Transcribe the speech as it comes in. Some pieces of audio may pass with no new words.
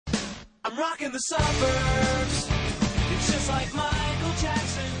I'm rocking the suburbs. It's just like Michael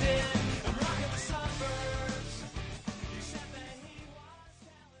Jackson did. I'm rocking the suburbs. Except that he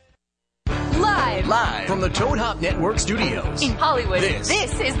was talented. Live from the Toad Hop Network studios in Hollywood.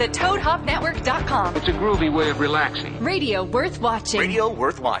 This is the ToadHopNetwork.com. It's a groovy way of relaxing. Radio worth watching. Radio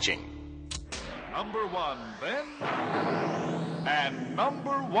worth watching. Number one then, and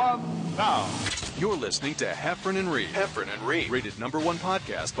number one now. You're listening to Heffron and Reep. Heffron and Reep. Rated #1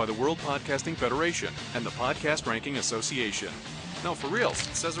 podcast by the World Podcasting Federation and the Podcast Ranking Association. No, for real. It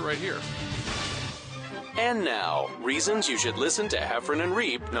says it right here. And now, reasons you should listen to Heffron and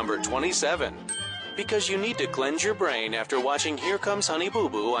Reep number 27. Because you need to cleanse your brain after watching Here Comes Honey Boo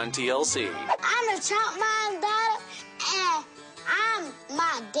Boo on TLC. I'm a chump mom's daughter, and I'm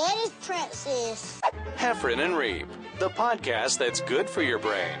my daddy's princess. Heffron and Reep, the podcast that's good for your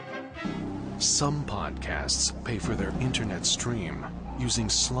brain. Some podcasts pay for their internet stream using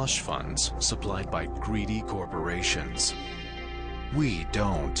slush funds supplied by greedy corporations. We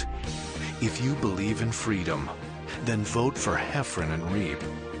don't. If you believe in freedom, then vote for Heffron and Reep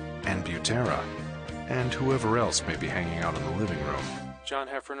and Butera and whoever else may be hanging out in the living room. John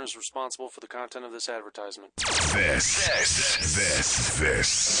Heffron is responsible for the content of this advertisement. This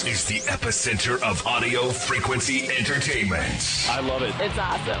is the epicenter of audio frequency entertainment. I love it. It's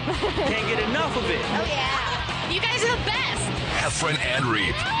awesome. Can't get enough of it. Oh, yeah. You guys are the best. Heffron and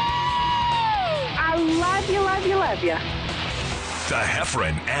Reep. I love you, love you, love you. The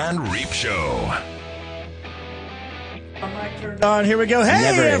Heffron and Reep Show. On, here we go.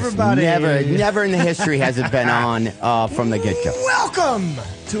 Hey, everybody. Never in the history has it been on from the get-go. Welcome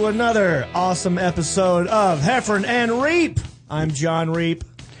to another awesome episode of Heffron and Reep. I'm John Reep,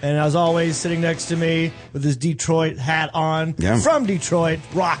 and as always, sitting next to me with his Detroit hat on, from Detroit,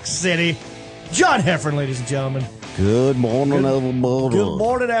 Rock City, John Heffron, ladies and gentlemen. Good morning, everybody. Good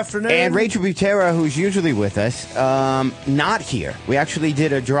morning, afternoon. And Rachel Butera, who's usually with us, not here. We actually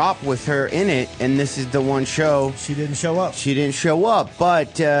did a drop with her in it, and this is the one show. She didn't show up.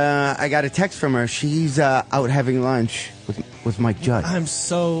 But I got a text from her. She's out having lunch with Mike Judge. I'm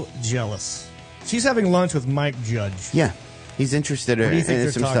so jealous. She's having lunch with Mike Judge. Yeah. He's interested in some stuff. What do you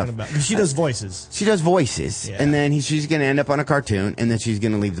think they're talking about? She does voices. She does voices. Yeah. And then she's going to end up on a cartoon, and then she's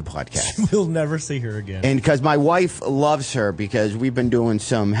going to leave the podcast. We'll never see her again. And because my wife loves her, because we've been doing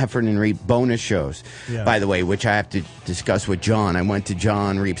some Heffron and Reep bonus shows, by the way, which I have to discuss with John. I went to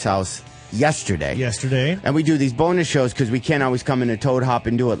John Reep's house yesterday. And we do these bonus shows because we can't always come into Toad Hop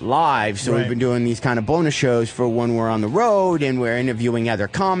and do it live. So we've been doing these kind of bonus shows for when we're on the road and we're interviewing other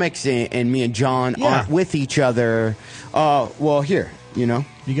comics, and me and John aren't with each other. Well, here, you know.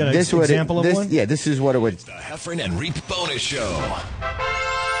 You got an example of one? Yeah, this is what it would. The Heffron and Reep bonus show.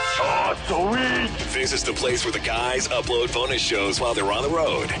 Oh, sweet! This is the place where the guys upload bonus shows while they're on the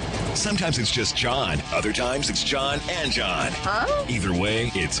road. Sometimes it's just John. Other times it's John and John. Huh? Either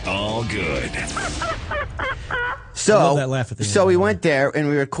way, it's all good. So we went there and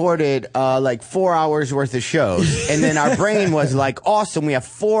we recorded like 4 hours worth of shows. And then our brain was like, awesome, we have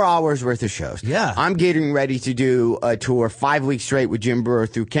 4 hours worth of shows. Yeah. I'm getting ready to do a tour 5 weeks straight with Jim Brewer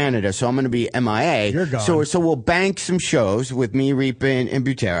through Canada. So I'm going to be MIA. You're gone. So we'll bank some shows with me, Reep, and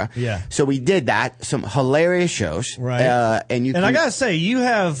Butera. Yeah. So we did that. Some hilarious shows. Right. And I got to say,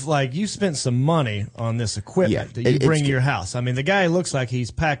 you spent some money on this equipment that you bring to your house. I mean, the guy looks like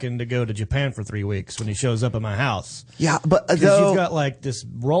he's packing to go to Japan for 3 weeks when he shows up at my house. Yeah, but because you've got like this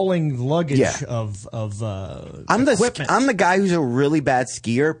rolling luggage of equipment. I'm the guy who's a really bad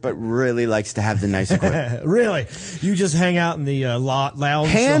skier, but really likes to have the nice equipment. Really? You just hang out in the lounge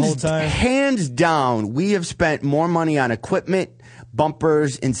the whole time? Hands down, we have spent more money on equipment,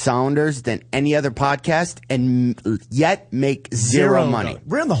 bumpers, and sounders than any other podcast, and yet make zero money.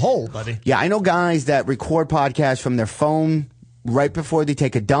 We're in the hole, buddy. Yeah, I know guys that record podcasts from their phone right before they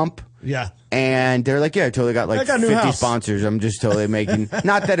take a dump. Yeah. And they're like, yeah, I totally got like 50 sponsors. I'm just totally making,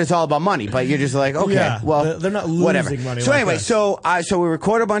 not that it's all about money, but you're just like, okay, well, they're not losing whatever. money. So like anyway, that. so we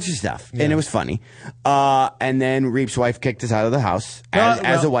recorded a bunch of stuff and it was funny. And then Reep's wife kicked us out of the house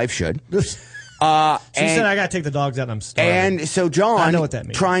as a wife should. She said, I got to take the dogs out and I'm starving. And so John, I know what that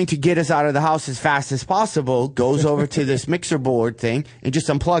means. Trying to get us out of the house as fast as possible, goes over to this mixer board thing and just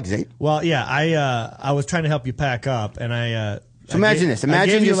unplugs it. Well, yeah, I was trying to help you pack up and So imagine this.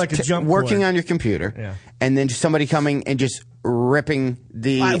 Imagine you just like a jump working cord on your computer, and then just somebody coming and just ripping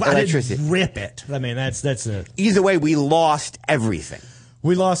the electricity. I didn't rip it. I mean, that's it. Either way, we lost everything.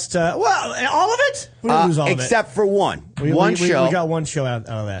 We lost, all of it? We didn't lose all of it. Except for one. We got one show out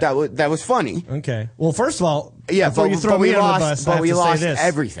of that. That was funny. Okay. Well, first of all, before you throw me under the bus, I have we to lost say this.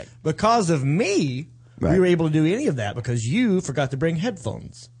 Everything. Because of me, we were able to do any of that because you forgot to bring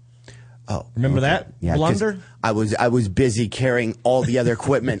headphones. Oh, remember that? Yeah, Blunder? I was busy carrying all the other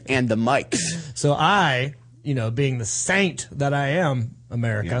equipment and the mics. So I, being the saint that I am,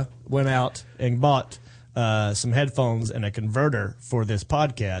 America, went out and bought some headphones and a converter for this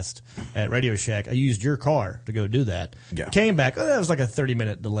podcast at Radio Shack. I used your car to go do that. Yeah. Came back. That was like a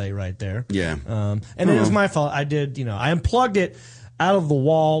 30-minute delay right there. Yeah. And it was my fault. I did, I unplugged it out of the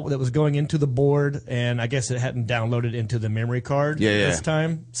wall that was going into the board, and I guess it hadn't downloaded into the memory card this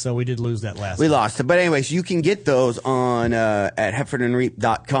time, so we did lose that last We time. lost it. But anyways, you can get those on at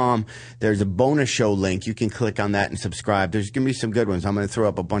heffronandreep.com. There's a bonus show link. You can click on that and subscribe. There's going to be some good ones. I'm going to throw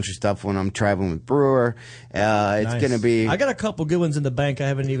up a bunch of stuff when I'm traveling with Brewer. It's going to be... I got a couple good ones in the bank I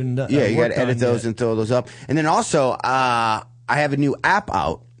haven't even done. Yeah, you got to edit those and throw those up. And then also, I have a new app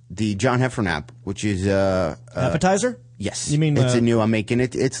out, the John Heffron app, which is... Appetizer? Yes. You mean it's a new, I'm making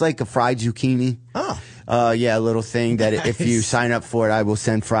it. It's like a fried zucchini. Oh. Yeah, a little thing that if you sign up for it, I will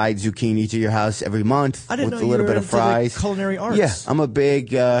send fried zucchini to your house every month I didn't with know a little you were bit of into fries. the culinary arts. Yeah, I'm a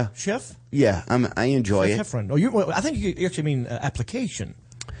big chef. Yeah, I enjoy it. Heffron. Oh, I think you actually mean application.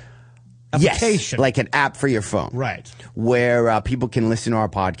 Yes, like an app for your phone, right? Where people can listen to our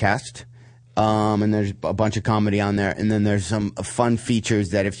podcast. And there's a bunch of comedy on there, and then there's some fun features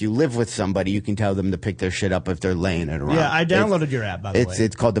that if you live with somebody, you can tell them to pick their shit up if they're laying it around. Yeah, I downloaded your app, by the way.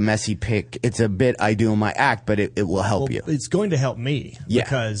 It's called the Messy Pick. It's a bit I do in my act, but it will help you. It's going to help me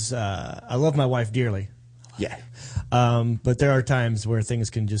because I love my wife dearly. Yeah. But there are times where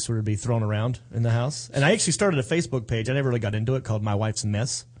things can just sort of be thrown around in the house. And I actually started a Facebook page. I never really got into it, called My Wife's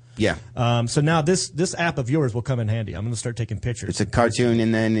Mess. Yeah. So now this app of yours will come in handy. I'm going to start taking pictures. It's a cartoon,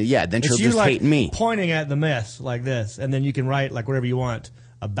 and then she'll just hate me. Pointing at the mess like this, and then you can write like whatever you want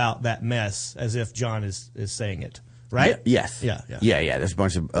about that mess as if John is saying it. Right? Yes. Yeah. There's a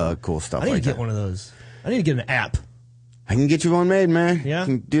bunch of cool stuff. I need like to get that. one of those. I need to get an app. I can get you one made, man. Yeah. You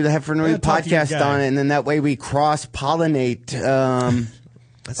can do the Heffron Reep podcast on it, and then that way we cross pollinate.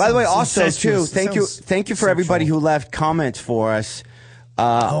 By the way, also too, thank you for everybody who left comments for us.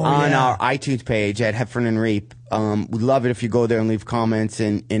 On our iTunes page at Heffron and Reep. We'd love it if you go there and leave comments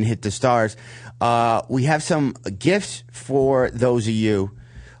and hit the stars. We have some gifts for those of you.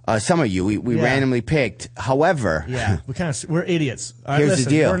 Some of you we randomly picked. However, we're idiots. Here's the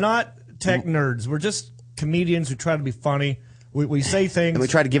deal. We're not tech nerds. We're just comedians who try to be funny. We say things. And we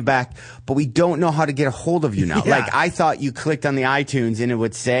try to give back, but we don't know how to get a hold of you now. Yeah. Like, I thought you clicked on the iTunes and it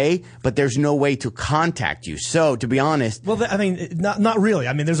would say, but there's no way to contact you. So, to be honest... Well, I mean, not really.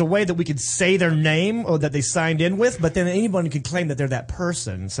 I mean, there's a way that we could say their name or that they signed in with, but then anyone could claim that they're that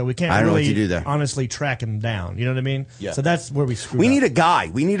person. So we can't really honestly track them down. You know what I mean? Yeah. So that's where we screw up. We need a guy.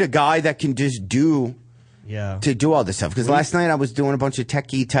 We need a guy that can just do... to do all this stuff. Because last night I was doing a bunch of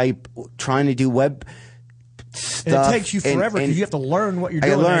techie type, trying to do web... stuff. And it takes you forever because you have to learn what you're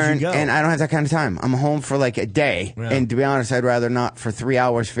doing as you go. And I don't have that kind of time. I'm home for like a day. Yeah. And to be honest, I'd rather not for 3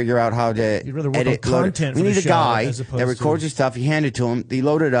 hours figure out how to You'd rather work edit on content. We for need the a show guy as opposed that records your stuff. You hand it to him. They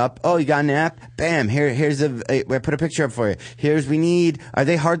load it up. Oh, you got an app? Bam. Here's I put a picture up for you. Are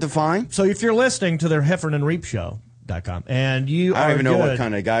they hard to find? So if you're listening to their Heffron and Reep show.com and you I don't even know what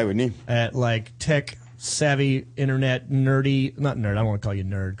kind of guy we need. At like tech savvy, internet, nerdy, not nerd. I don't want to call you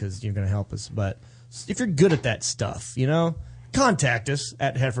nerd because you're going to help us, but if you're good at that stuff, contact us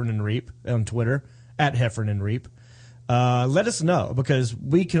at Heffron and Reep on Twitter, at Heffron and Reep. Let us know because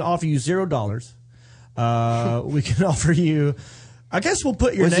we can offer you $0. We can offer you, I guess we'll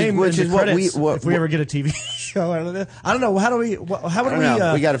put your name in the credits if we ever get a TV show out of this. I don't know. How do we?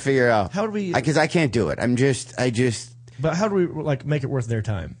 We got to figure out. How do we? Because I can't do it. But how do we like make it worth their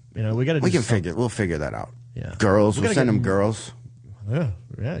time? We got to. We'll figure that out. Yeah. Girls. We'll send them girls.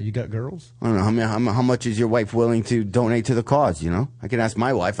 Yeah, you got girls? I don't know. How much is your wife willing to donate to the cause, I can ask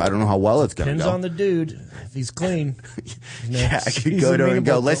my wife. I don't know how well it's going to go. Depends on the dude. If he's clean. I could go to him and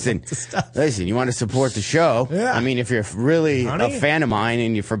go, listen, you want to support the show? Yeah. I mean, if you're really a fan of mine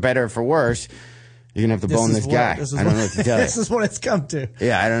and you're for better or for worse, you're going to have to bone this guy. I don't know what to tell you. This is what it's come to.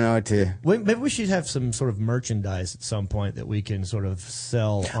 Yeah, I don't know what to... Maybe we should have some sort of merchandise at some point that we can sort of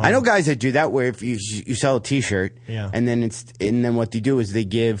sell on. I know guys that do that where if you sell a T-shirt, and then what they do is they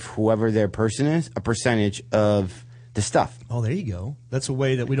give whoever their person is a percentage of the stuff. Oh, there you go. That's a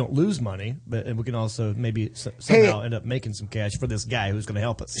way that we don't lose money, and we can also maybe somehow end up making some cash for this guy who's going to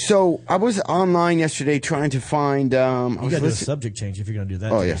help us. So I was online yesterday trying to find... you got to do a subject change if you're going to do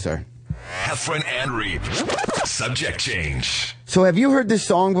that. Oh, yes, sir. Heffron and Reep. Subject change. So have you heard this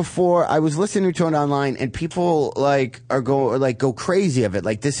song before? I was listening to it online, and people go crazy of it.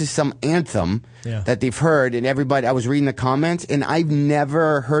 Like this is some anthem that they've heard, and everybody. I was reading the comments, and I've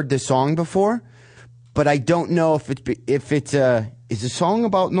never heard this song before, but I don't know if is the song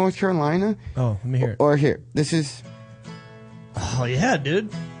about North Carolina? Oh, let me hear it. Or here. This is... Oh, yeah,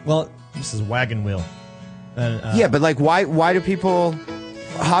 dude. Well, this is Wagon Wheel. Yeah, but like, why do people...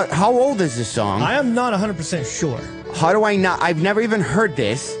 How old is this song? I am not 100% sure. How do I not? I've never even heard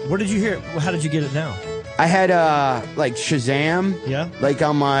this. Where did you hear it? How did you get it now? I had like Shazam. Yeah. Like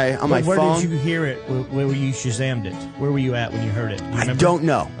on my phone. Where did you hear it? Where were you Shazammed it? Where were you at when you heard it? Do you I don't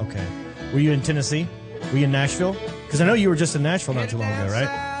know. Okay. Were you in Tennessee? Were you in Nashville? Because I know you were just in Nashville not too long ago,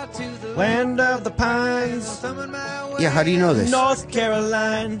 right? Land of the Pines. Yeah, how do you know this? North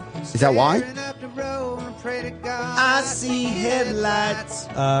Carolina. Is that why? I see headlights.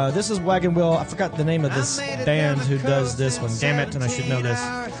 This is Wagon Wheel. I forgot the name of this band who does this one. Damn it, and I should know this.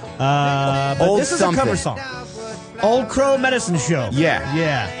 But this is a cover song. Old Crow Medicine Show. Yeah.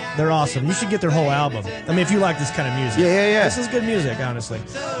 Yeah. They're awesome. You should get their whole album. I mean, if you like this kind of music. Yeah. This is good music, honestly.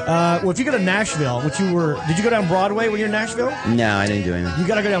 Well, if you go to Nashville, did you go down Broadway when you're in Nashville? No, I didn't do anything. You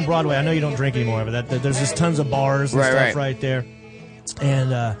got to go down Broadway. I know you don't drink anymore, but there's just tons of bars and stuff right there.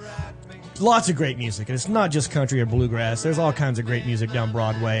 And lots of great music. And it's not just country or bluegrass. There's all kinds of great music down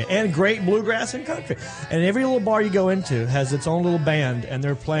Broadway and great bluegrass and country. And every little bar you go into has its own little band, and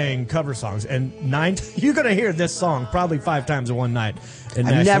they're playing cover songs. And you're going to hear this song probably 5 times in one night. I've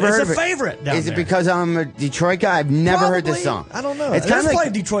never heard of it. It's a favorite down there. Is it because I'm a Detroit guy? I've never heard this song. I don't know. It's There's kind of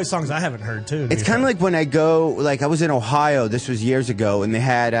like Detroit songs I haven't heard, too. It's kind of like when I go, like I was in Ohio, this was years ago, and they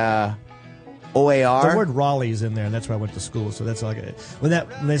had OAR. The word Raleigh's in there, and that's where I went to school. So that's like when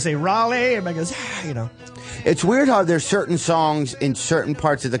they say Raleigh, everybody goes, It's weird how there's certain songs in certain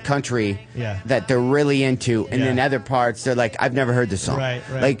parts of the country that they're really into, and in other parts they're like, I've never heard this song. Right.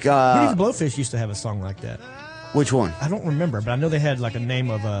 Like Hootie the Blowfish used to have a song like that. Which one? I don't remember, but I know they had like a name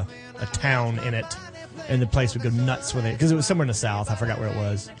of a town in it, and the place would go nuts with it because it was somewhere in the South. I forgot where it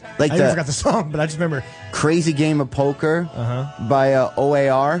was. I even forgot the song, but I just remember Crazy Game of Poker by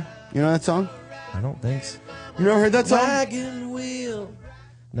OAR. You know that song? I don't think so. You never heard that song? Wagon Wheel.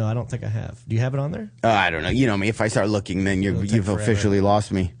 No, I don't think I have. Do you have it on there? I don't know. You know me. If I start looking, then you've officially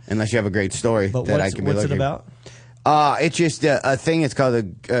lost me. Unless you have a great story that I can be looking. What's it about? It's just a thing. It's called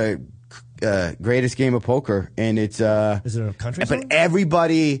the greatest game of poker, and it's is it a country song? But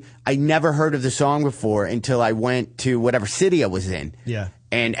everybody, I never heard of the song before until I went to whatever city I was in. Yeah.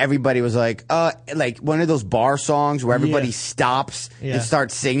 And everybody was like one of those bar songs where everybody stops and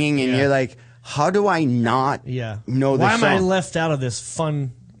starts singing, and you're like, how do I not know this song? Why am I left out of this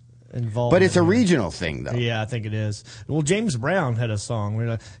fun involvement? But it's a regional thing, though. Yeah, I think it is. Well, James Brown had a song where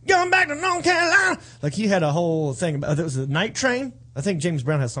like, going back to North Carolina. Like he had a whole thing about it was a Night Train. I think James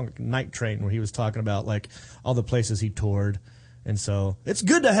Brown has a song like Night Train where he was talking about like all the places he toured. And so it's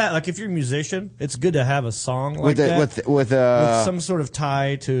good to have, like, if you're a musician, it's good to have a song like that with some sort of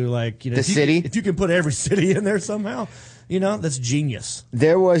tie to, like, you know, the city. If you can put every city in there somehow, you know, that's genius.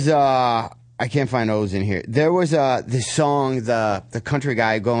 There was I can't find O's in here. There was this song, the country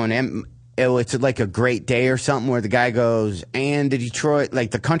guy going, and it's like a great day or something where the guy goes, and the Detroit,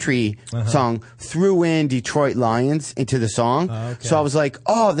 like the country song, threw in Detroit Lions into the song. Okay. So I was like,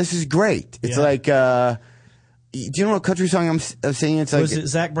 oh, this is great. It's like, do you know what country song I'm singing? It's like, was it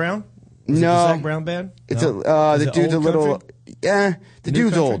Zach Brown? No, it the Zach Brown band. It's the dude's a little, the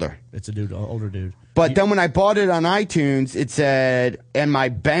dude's older. It's a dude, older dude. But then when I bought it on iTunes, it said, and my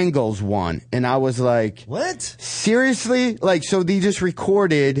Bengals won. And I was like, what? Seriously? Like, so they just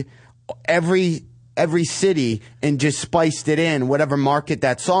recorded every city and just spiced it in. Whatever market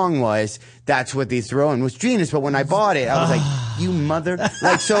that song was, that's what they threw in. It was genius. But when I bought it, I was like, you mother.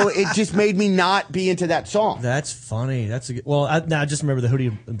 Like, so it just made me not be into that song. That's funny. That's a good, well, I just remember the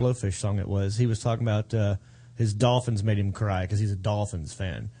Hootie and Blowfish song it was. He was talking about his Dolphins made him cry because he's a Dolphins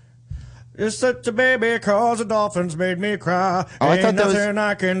fan. It's such a baby cause the Dolphins made me cry. Ain't nothing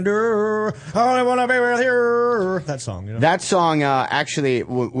I can do. Only wanna be with you. That song, you know? That song, actually,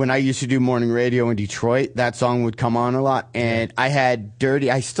 when I used to do morning radio in Detroit, that song would come on a lot. And I had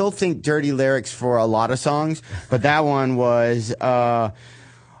I still think dirty lyrics for a lot of songs, but that one was, I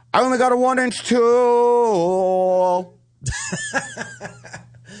only got a 1-inch tool.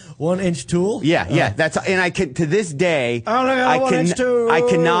 1-inch tool? Yeah. That's, and I can, to this day, I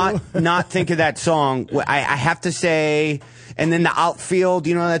cannot not think of that song. I have to say, and then the outfield,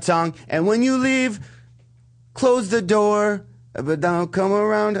 you know that song? And when you leave, close the door, but don't come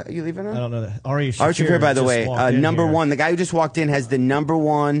around. You leaving it? I don't know that. Ari Shafir, by the way, number one. The guy who just walked in has the number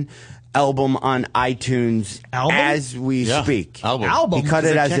one album on iTunes as we speak. Album. He cut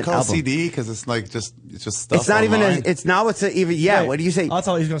it as an album. CD because it's like just stuff. It's not online. even. It's now. It's even. Yeah. Wait, What do you say? I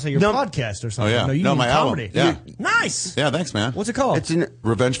thought he was going to say your podcast or something. Oh yeah. No, you no mean my comedy. album. Yeah. Nice. Yeah. Thanks, man. What's it called? It's an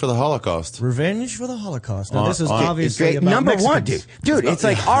Revenge for the Holocaust. Revenge for the Holocaust. Now, this is it's obviously great. about Number Mexicans. one, dude. It's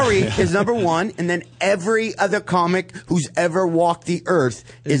like Ari is number one, and then every other comic who's ever walked the earth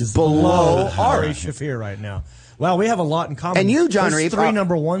is below Ari. Shafir right now. Wow, we have a lot in common. And you, John There's Reep, three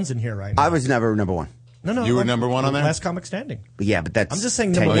number ones in here right now. I was never number one. No. You were number one on there? Last comic standing. Yeah, but that's. I'm just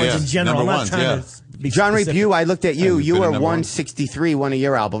saying number ones in general. Number I'm not ones, trying to be John Reep, specific. I looked at you. You've You been were a number one. 163, one of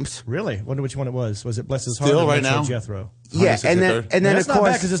your albums. Really? Wonder which one it was. Was it Bless His Heart Still or right Metro now? Jethro? Yeah, and then That's of not bad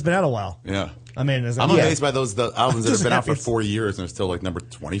course. because it's been out a while. Yeah. I mean, I'm amazed by the albums that have been out for 4 years and they're still like number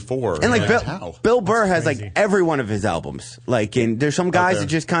 24. And like how? Bill Burr That's has crazy. like every one of his albums. Like, and there's some guys there. that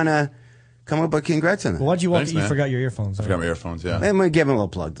just kind of come up with congrats on Well, them. why'd you walk? Thanks, You man. forgot your earphones. I forgot my earphones, yeah. I'm gonna give him a little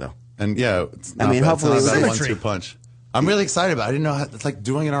plug though. And yeah, it's I not mean, bad. hopefully it's not it a was- 1-2 punch. I'm really excited about it. I didn't know how, it's like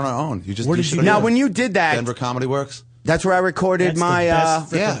doing it on our own. You just Where do did shit you on Now, your own. when you did that, Denver Comedy Works. that's where I recorded That's the my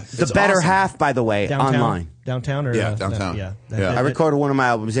best the it's better awesome. half, by the way, Downtown, online. downtown or Yeah, downtown. yeah. Yeah. I recorded one of my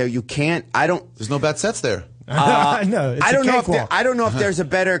albums there. You can't. I don't. There's no bad sets there. I know. It's I a don't know if cakewalk. I don't know if there's a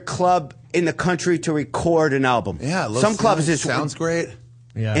better club in the country to record an album. Yeah, it looks some clubs nice. just sounds great.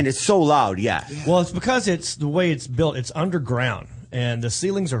 Yeah. and it's so loud. Yeah. Well, it's because it's the way it's built. It's underground, and the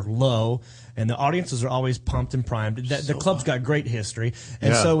ceilings are low, and the audiences are always pumped and primed. The club's got great history,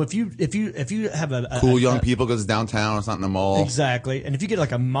 and Yeah. so if you have a Cool young people goes downtown. It's not in the mall. exactly, and if you get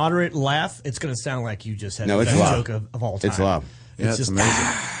like a moderate laugh, it's going to sound like you just had No, the it's best loud. joke of all time. It's loud. Yeah, it's just amazing.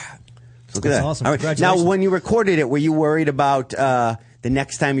 Look at That's that. awesome. All right. Now, Congratulations. when you recorded it, were you worried about the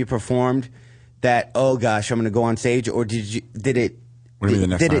next time you performed that? Oh gosh, I'm going to go on stage, or did it? What do you mean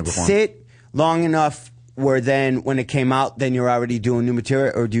the next did time I it performed? sit long enough where then when it came out, then you're already doing new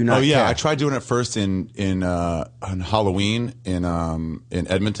material, or do you not? Oh yeah, care? I tried doing it first on Halloween in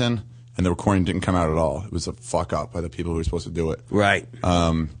Edmonton, and the recording didn't come out at all. It was a fuck up by the people who were supposed to do it. Right.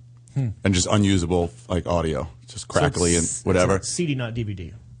 And just unusable like audio, just crackly and whatever. It's CD, not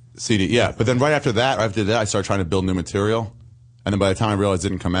DVD. CD, yeah. But then right after that, I started trying to build new material, and then by the time I realized it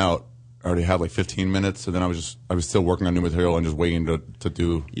didn't come out, I already had like 15 minutes. So then I was still working on new material and just waiting to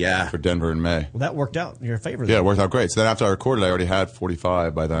do for Denver in May. Well, that worked out in your favor. Yeah, it worked out great. So then after I recorded, I already had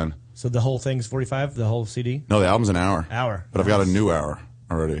 45 by then. So the whole thing's 45, the whole CD? No, the album's an hour. Hour. But I've got a new hour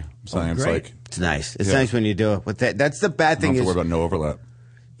already. I'm saying it's great. like It's nice. It's Yeah. nice when you do it. But that's the bad I don't thing have to is. worry about no overlap.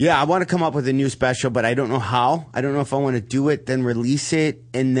 Yeah, I want to come up with a new special, but I don't know how. I don't know if I want to do it, then release it,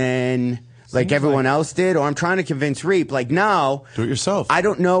 and then like everyone else did, or I'm trying to convince Reep. Like now, do it yourself. I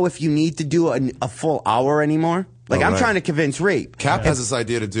don't know if you need to do a full hour anymore. Like I'm right. trying to convince Reep. Cap has this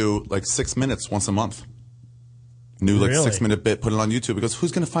idea to do like 6 minutes once a month. New like Really? 6-minute bit, put it on YouTube. Because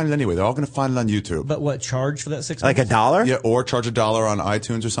who's going to find it anyway? They're all going to find it on YouTube. But what, charge for that 6 Like minutes? $1? Yeah, or charge $1 on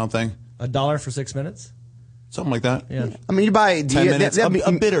iTunes or something. $1 for 6 minutes? Something like that. Yeah. I mean, you buy 10 minutes, a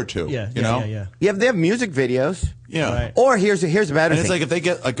bit or two. Yeah, you yeah, know? yeah, yeah. They have music videos. Yeah. Right. Or here's a better And it's thing. like if they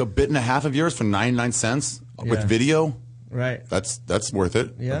get like a bit and a half of yours for 99 cents with Yeah. video, Right. that's worth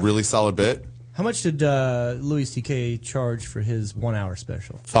it. Yeah. A really solid bit. How much did Louis C.K. charge for his 1 hour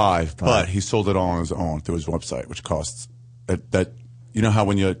special? Five. But he sold it all on his own through his website, which costs that you know how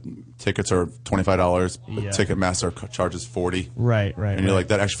when your tickets are $25, but Yeah. Ticketmaster charges $40. Right. And you're like,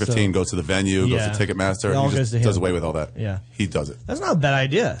 that extra 15 goes to the venue, Yeah. goes to Ticketmaster. It all He goes just to does him. away with all that. Yeah. He does it. That's not a bad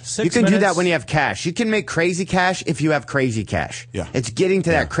idea. 6 You can do minutes. that when you have cash. You can make crazy cash if you have crazy cash. Yeah. It's getting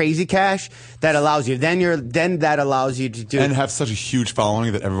to that crazy cash that allows you. Then that allows you to do. And have such a huge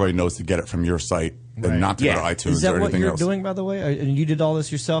following that everybody knows to get it from your site and not to go to iTunes Is that or what anything you're else. doing, by the way? And you did all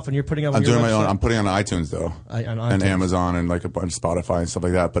this yourself, and you're putting up. I'm on your doing my own. website? I'm putting it on iTunes though, on and iTunes. Amazon and like a bunch of Spotify and stuff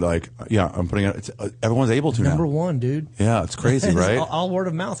like that. But like, yeah, I'm putting it. It's, everyone's able to Number now. one, dude. Yeah, it's crazy, It's right? all word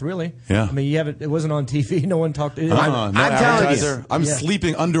of mouth, really. Yeah. I mean, you haven't. It wasn't on TV. No one talked. No I'm telling you. advertiser. I'm Yeah.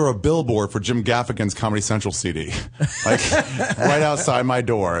 sleeping under a billboard for Jim Gaffigan's Comedy Central CD. Like right outside my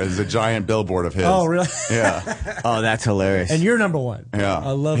door is a giant billboard of his. Oh, really? Yeah. Oh, that's hilarious. And you're number one. Yeah.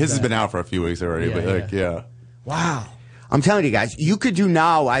 I love his that. has been out for a few weeks already, Yeah, but like, yeah. Wow. I'm telling you guys, you could do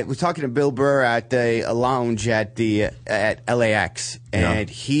now. I was talking to Bill Burr at the lounge at LAX, and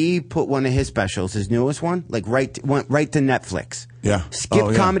he put one of his specials, his newest one, like went right to Netflix. Yeah. Skipped Oh,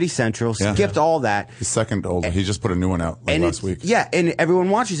 yeah. Comedy Central, Yeah. skipped all that. His second old. He just put a new one out like And last it's- week. Yeah, and everyone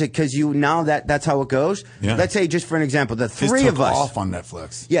watches it because that's how it goes. Yeah. Let's say, just for an example, the His three took of us. off on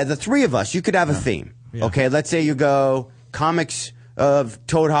Netflix. Yeah, the three of us, you could have a theme. Yeah. Okay, let's say you go comics of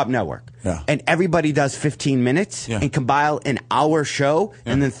Toad Hop Network. Yeah. And everybody does 15 minutes Yeah. and compile an hour show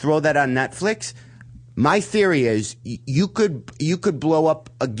and then throw that on Netflix. My theory is you could blow up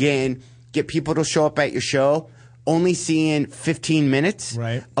again, get people to show up at your show, only seeing 15 minutes,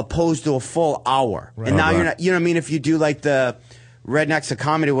 right, opposed to a full hour. Right. And now you're not, you know what I mean? If you do like the Rednecks of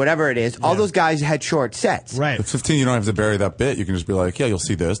Comedy, whatever it is, all those guys had short sets. Right. At 15, you don't have to bury that bit. You can just be like, yeah, you'll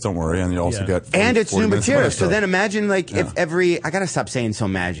see this. Don't worry. And you also get 40, and it's new material. So then imagine like Yeah. if I got to stop saying so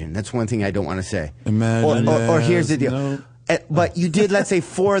imagine. That's one thing I don't want to say. Imagine. Or here's the deal. No. But you did, let's say,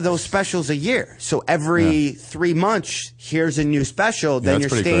 4 of those specials a year. So every 3 months, here's a new special. Then you're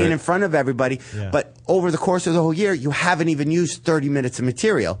staying in front of everybody. Yeah. But over the course of the whole year, you haven't even used 30 minutes of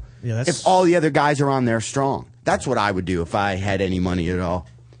material. Yeah, if all the other guys are on there strong. That's what I would do if I had any money at all.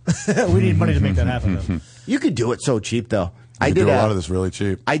 We need money to make that happen, though. You could do it so cheap, though. I did a lot of this really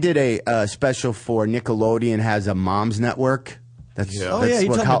cheap. I did a special for Nickelodeon, has a Mom's Network. That's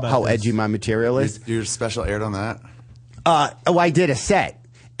how edgy my material is. Your special aired on that? I did a set,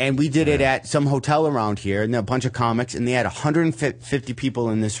 and we did it at some hotel around here, and a bunch of comics, and they had 150 people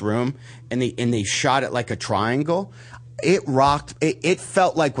in this room, and they shot it like a triangle. It rocked. It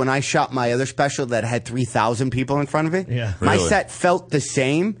felt like when I shot my other special that had 3,000 people in front of it. Yeah, my set felt the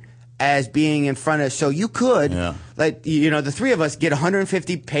same as being in front of. So you could, like, the 3 of us get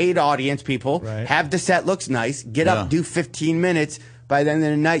 150 paid audience people, have the set looks nice, get up, do 15 minutes. By the end of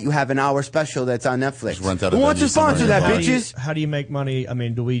the night, you have an hour special that's on Netflix. Who wants to sponsor that, bitches? How do you make money? I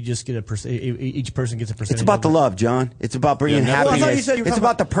mean, do we just get each person gets a percentage? It's about the love, John. It's about bringing happiness. It's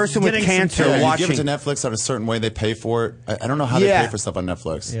about the person with cancer watching. You give it to Netflix on a certain way. They pay for it. I don't know how they pay for stuff on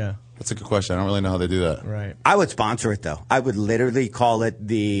Netflix. Yeah. That's a good question. I don't really know how they do that. Right. I would sponsor it, though. I would literally call it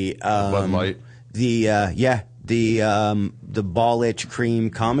the Bud Light. The Ball Itch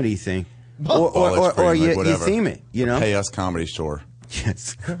Cream comedy thing. Or you theme it, Pay Us Comedy Store.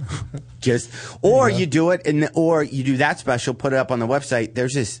 Yes. You do it, or you do that special, put it up on the website.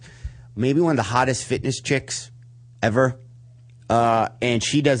 There's this, maybe one of the hottest fitness chicks ever. And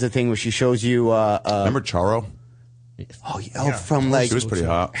she does a thing where she shows you. Remember Charo? From like. She was pretty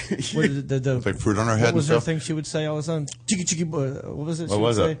hot. Like fruit on her head. What was and her stuff? thing she would say all the time? Chiki chiki. What was it? What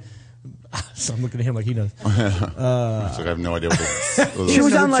was it? So I'm looking at him like he knows. It's like I have no idea what it was. She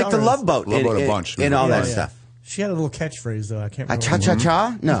was on like the Love Boat. A bunch. And all that stuff. She had a little catchphrase, though. I can't remember. A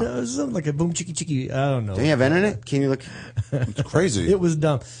cha-cha-cha? No. It was something like a boom chiki chiki. I don't know. Do you have internet? Can you look? It's crazy. It was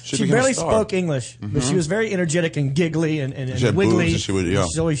dumb. She barely spoke English, but she was very energetic and giggly and she had wiggly. Boobs and she would,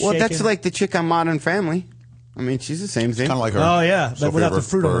 She's always shaking. That's like the chick on Modern Family. I mean, she's the same thing. Kind of like her. Oh, yeah. But without the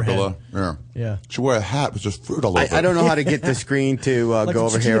fruit on her head. Yeah. She wore a hat with just fruit all over. I don't know how to get the screen to like go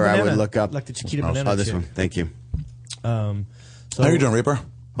over here. I would look up. Like the Chiquita Banana. Oh, this one. Thank you. How are you doing, Reaper?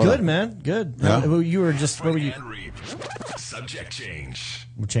 Good, man. Good. Yeah? You were just. Where were you? Subject change.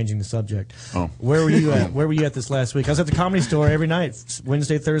 We're changing the subject. Oh. Where were you at? Where were you at this last week? I was at the Comedy Store every night.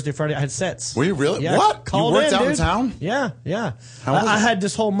 Wednesday, Thursday, Friday. I had sets. Were you really? Yeah, what? Called you worked in, dude. downtown? Yeah. I had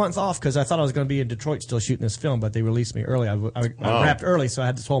this whole month off because I thought I was going to be in Detroit still shooting this film, but they released me early. I wrapped early, so I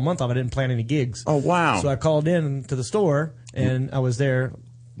had this whole month off. I didn't plan any gigs. Oh, wow. So I called in to the store, and I was there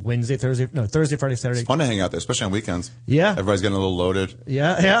Thursday, Friday, Saturday. It's fun to hang out there, especially on weekends. Yeah. Everybody's getting a little loaded.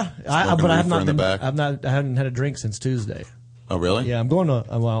 Yeah. But I haven't had a drink since Tuesday. Oh, really? Yeah, I'm going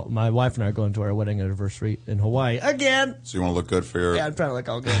to. My wife and I are going to our wedding anniversary in Hawaii again. So you want to look good for your? Yeah, I'm trying to look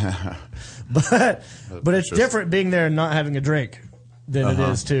all good. but it's different being there and not having a drink than it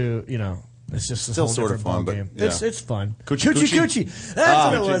is to It's just a still whole sort of different fun, but game. yeah. It's fun. Coochie.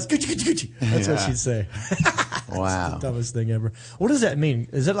 That's what it was. Coochie. That's what she'd say. Wow. That's the dumbest thing ever. What does that mean?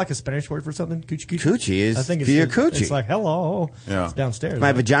 Is that like a Spanish word for something? Coochie. Coochie is I think via coochie. It's like hello. Yeah. It's downstairs.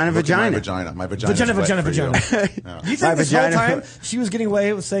 My vagina. My vagina. My vagina. You think this whole time she was getting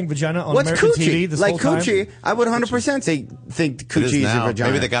away with saying vagina on American TV this whole time? Like coochie, I would 100% think coochie is a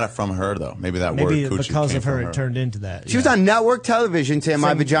vagina. Maybe they got it from her, though. Maybe that word coochie because came of her, from it turned into that. She was on network television saying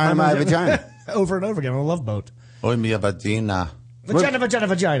my vagina, my vagina. Over and over again on a Love Boat. Oh, mia vagina. Vagina.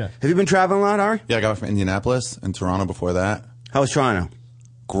 Have you been traveling a lot, Ari? Yeah, I got back from Indianapolis and Toronto before that. How was Toronto?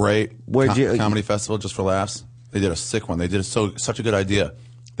 Great. Where'd you comedy festival just for laughs. They did a sick one. They did such a good idea.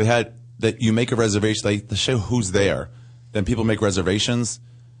 They had that you make a reservation. They show who's there. Then people make reservations.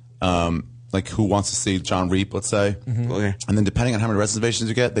 Like who wants to see John Reep, let's say. Mm-hmm. Okay. And then depending on how many reservations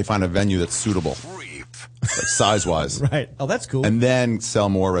you get, they find a venue that's suitable. Like size-wise. Right. Oh, that's cool. And then sell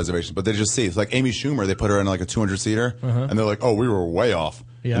more reservations. But they just see. It's like Amy Schumer. They put her in like a 200-seater. And they're like, oh, we were way off.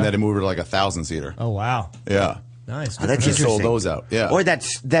 Yeah. And then they moved her to like a 1,000-seater. Oh, wow. Yeah. Nice. Oh, that's just interesting. sold those out. Yeah. Or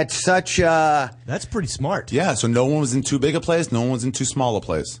that's such That's pretty smart. Yeah, so no one was in too big a place. No one was in too small a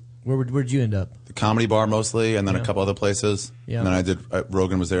place. Where'd you end up? The Comedy Bar mostly, and then a couple other places. Yeah. And then I did,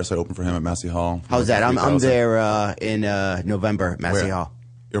 Rogan was there, so I opened for him at Massey Hall. How's that? I'm there in November at Massey Hall.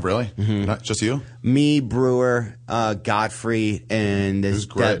 You're really? Mm-hmm. Not just you? Me, Brewer, Godfrey, and this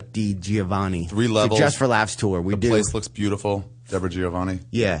Deb Giovanni. 3 levels. The Just for Laughs tour. The place looks beautiful. Deborah Giovanni.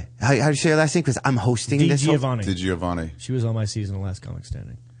 Yeah. How do you say her last name? Because I'm hosting this. Giovanni. Di Giovanni. She was on my season of Last Comic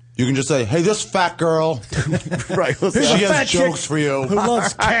Standing. You can just say, hey, this fat girl. Right. She has jokes for you. Who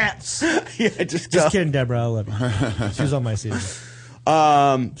loves cats. Yeah, just kidding, Deborah. I love you. She was on my season.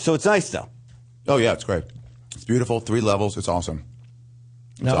 So it's nice, though. Oh, yeah, it's great. It's beautiful. 3 levels. It's awesome.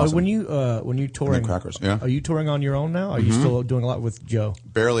 Now, awesome. when you touring, crackers, yeah. Are you touring on your own now? Are you still doing a lot with Joe?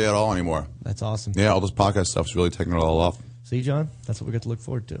 Barely at all anymore. That's awesome. Yeah, all this podcast stuff's really taking it all off. See, John, that's what we get to look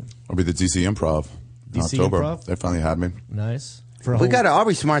forward to. I'll be the DC Improv in DC October. Improv? They finally had me. Nice. We got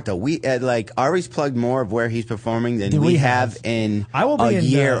Ari's smart though. We Ari's plugged more of where he's performing than we have in a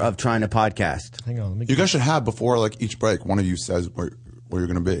year of trying to podcast. Hang on, you guys should have before each break. One of you says where you're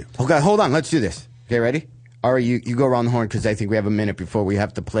going to be. Okay, hold on. Let's do this. Okay, ready? Ari, you go around the horn because I think we have a minute before we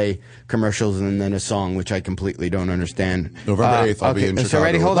have to play commercials and then a song, which I completely don't understand. November 8th, I'll be in Chicago. So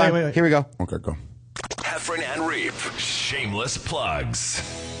ready? Hold on. Wait. Here we go. Okay, go. Heffron and Reep, shameless plugs.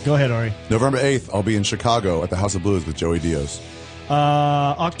 Go ahead, Ari. November 8th, I'll be in Chicago at the House of Blues with Joey Diaz.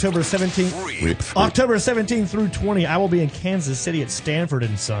 October 17th. October 17th through 20, I will be in Kansas City at Stanford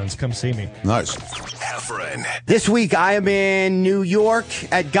 & Sons. Come see me. Nice. Heffron. This week, I am in New York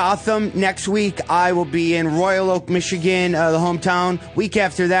at Gotham. Next week, I will be in Royal Oak, Michigan, the hometown. Week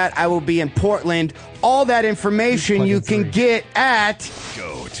after that, I will be in Portland. All that information you can get at...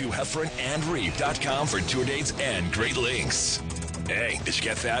 Go to heffronandreep.com for tour dates and great links. Hey, did you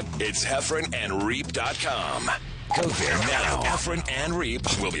get that? It's heffronandreep.com. Go there now. Heffron and Reep.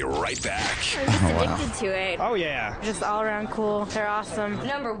 We'll be right back. I'm just addicted to it. Oh, yeah. Just all around cool. They're awesome.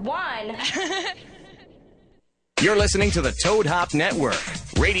 Number 1. You're listening to the Toad Hop Network.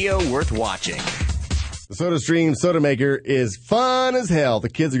 Radio worth watching. The SodaStream Soda Maker is fun as hell. The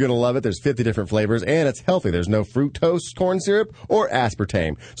kids are going to love it. There's 50 different flavors, and it's healthy. There's no fructose, corn syrup, or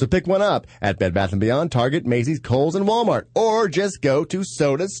aspartame. So pick one up at Bed Bath & Beyond, Target, Macy's, Kohl's, and Walmart. Or just go to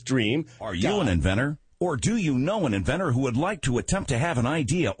SodaStream. Are you an inventor? Or do you know an inventor who would like to attempt to have an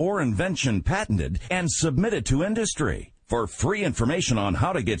idea or invention patented and submit it to industry? For free information on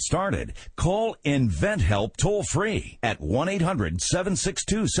how to get started, call InventHelp toll-free at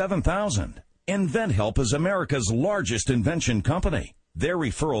 1-800-762-7000. InventHelp is America's largest invention company. Their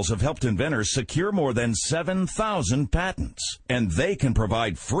referrals have helped inventors secure more than 7,000 patents, and they can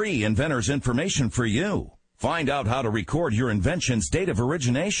provide free inventors information for you. Find out how to record your invention's date of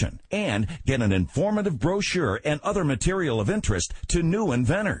origination and get an informative brochure and other material of interest to new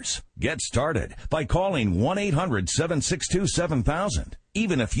inventors. Get started by calling 1-800-762-7000.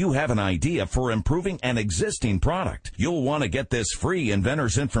 Even if you have an idea for improving an existing product, you'll want to get this free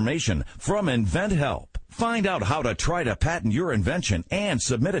inventor's information from InventHelp. Find out how to try to patent your invention and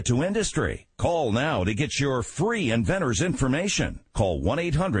submit it to industry. Call now to get your free inventor's information. Call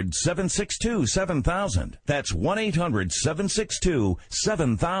 1-800-762-7000. That's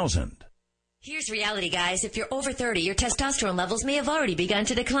 1-800-762-7000. Here's reality, guys. If you're over 30, your testosterone levels may have already begun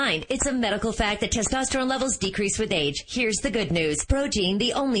to decline. It's a medical fact that testosterone levels decrease with age. Here's the good news. Protein,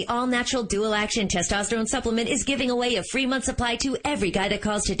 the only all-natural dual-action testosterone supplement, is giving away a free month supply to every guy that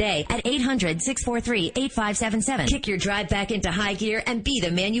calls today at 800-643-8577. Kick your drive back into high gear and be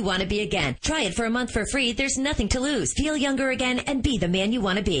the man you want to be again. Try it for a month for free. There's nothing to lose. Feel younger again and be the man you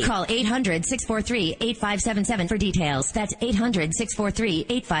want to be. Call 800-643-8577 for details. That's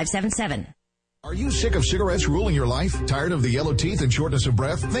 800-643-8577. Are you sick of cigarettes ruling your life? Tired of the yellow teeth and shortness of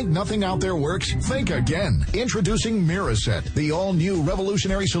breath? Think nothing out there works? Think again. Introducing Miraset, the all-new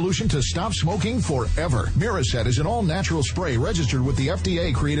revolutionary solution to stop smoking forever. Miraset is an all-natural spray registered with the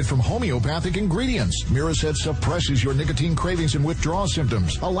FDA, created from homeopathic ingredients. Miraset suppresses your nicotine cravings and withdrawal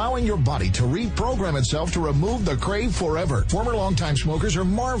symptoms, allowing your body to reprogram itself to remove the crave forever. Former longtime smokers are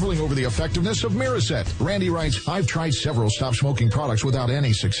marveling over the effectiveness of Miraset. Randy writes, I've tried several stop-smoking products without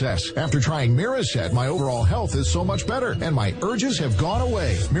any success. After trying Miraset, my overall health is so much better, and my urges have gone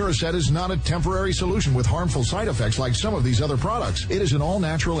away. Miraset is not a temporary solution with harmful side effects like some of these other products. It is an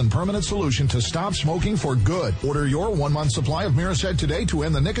all-natural and permanent solution to stop smoking for good. Order your 1-month supply of Miraset today to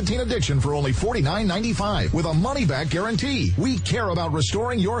end the nicotine addiction for only $49.95 with a money-back guarantee. We care about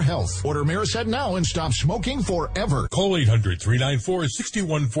restoring your health. Order Miraset now and stop smoking forever. Call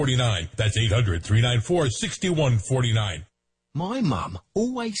 800-394-6149. That's 800-394-6149. My mum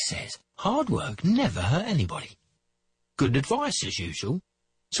always says hard work never hurt anybody. Good advice as usual.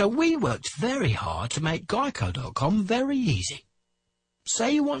 So we worked very hard to make Geico.com very easy.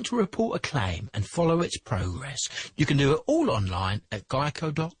 Say you want to report a claim and follow its progress. You can do it all online at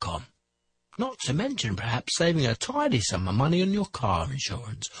Geico.com. Not to mention perhaps saving a tidy sum of money on your car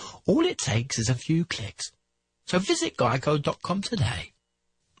insurance. All it takes is a few clicks. So visit Geico.com today.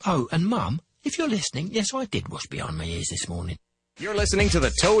 Oh, and Mum, if you're listening, yes, I did wash behind my ears this morning. You're listening to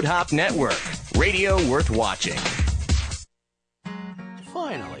the Toad Hop Network, radio worth watching.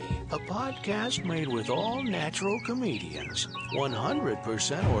 Finally, a podcast made with all natural comedians,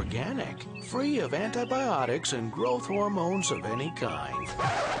 100% organic, free of antibiotics and growth hormones of any kind.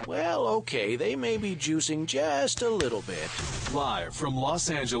 Well, okay, they may be juicing just a little bit. Live from Los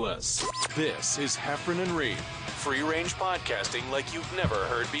Angeles, this is Heffron and Reep. Free-range podcasting like you've never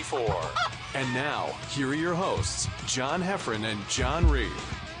heard before. And now, here are your hosts, John Heffron and John Reep.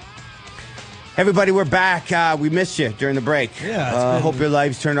 Everybody, we're back. We missed you during the break. Yeah. Hope your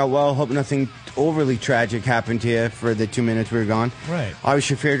lives turned out well. Hope nothing overly tragic happened to you for the 2 minutes we were gone. Right. Ari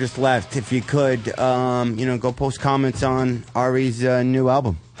Shafir just left. If you could, go post comments on Ari's new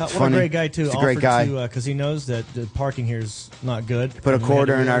album. What a great guy, too. He's a great guy. Because he knows that the parking here is not good. Put a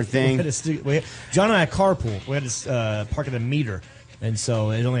quarter in our thing. John and I carpool. We had to park at a meter, and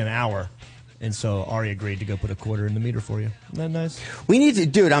so it's only an hour. And so Ari agreed to go put a quarter in the meter for you. Isn't that nice? We need to,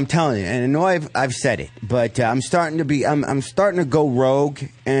 dude. I'm telling you, and I know I've said it, but I'm starting to go rogue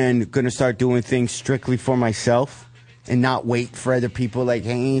and going to start doing things strictly for myself and not wait for other people. Like,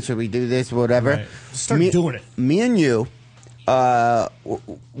 hey, should we do this, whatever? Right. Start doing it. Me and you,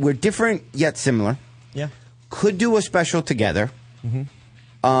 we're different yet similar. Yeah. Could do a special together.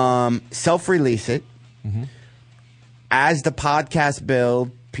 Mm-hmm. Self-release it. Mm-hmm. As the podcast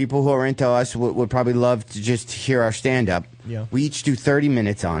build. People who are into us would probably love to just hear our stand-up. Yeah. We each do 30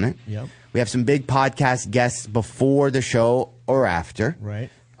 minutes on it. Yep. We have some big podcast guests before the show or after. Right.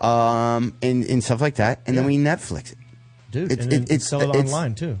 And stuff like that. And then we Netflix it. Dude, it's sell it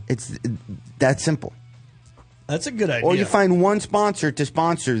online, too. It's that simple. That's a good idea. Or you find one sponsor to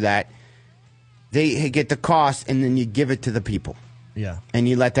sponsor that. They get the cost, and then you give it to the people. Yeah. And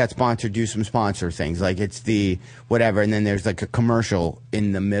you let that sponsor do some sponsor things. Like it's the whatever, and then there's like a commercial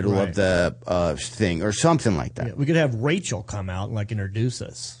in the middle of the thing or something like that. Yeah, we could have Rachel come out and like introduce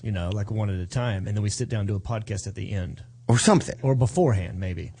us, like one at a time, and then we sit down and do a podcast at the end. Or something. Or beforehand,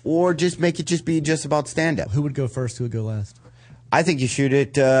 maybe. Or just make it just be just about stand-up. Who would go first? Who would go last? I think you shoot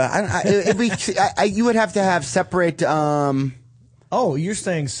it. You would have to have separate... Oh, you're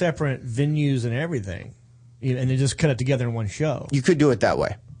saying separate venues and everything. And then just cut it together in one show. You could do it that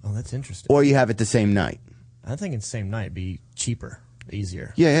way. Oh, that's interesting. Or you have it the same night. I think the same night would be cheaper,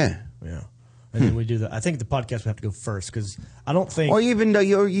 easier. Yeah. And then we do the. I think the podcast would have to go first because I don't think. Or even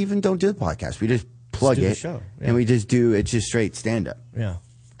don't do the podcast. We just plug do it, the show. Yeah. and we just do it just straight stand up. Yeah.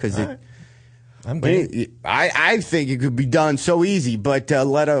 Because I'm good. I think it could be done so easy, but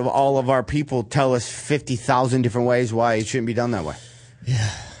let all of our people tell us 50,000 different ways why it shouldn't be done that way.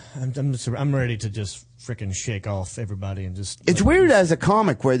 Yeah, I'm ready to just freaking shake off everybody and just. It's weird as a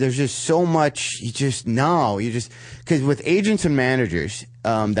comic where there's just so much because with agents and managers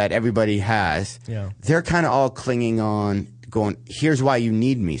that everybody has, they're kind of all clinging on, going, here's why you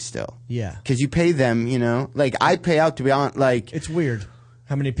need me still. Yeah, because you pay them, like I pay out to be on, like it's weird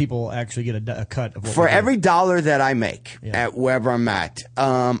how many people actually get a cut of what for every dollar that I make at wherever I'm at.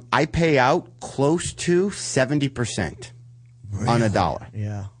 I pay out close to 70% on a dollar.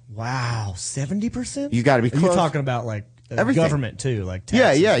 Yeah. Wow, 70%? You got to be close. You're talking about like government too, like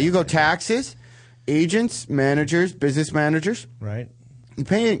taxes. Yeah. You go taxes, agents, managers, business managers. Right.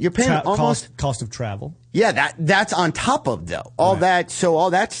 You're paying almost cost of travel. Yeah, that's on top of though all that. So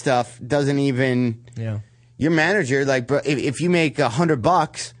all that stuff doesn't even. Yeah. Your manager, like, bro, if you make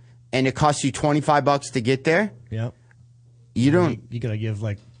 $100 and it costs you $25 to get there. Yeah. You don't. You gotta give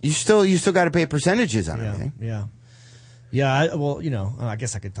like. You still got to pay percentages on everything. Yeah. Yeah, I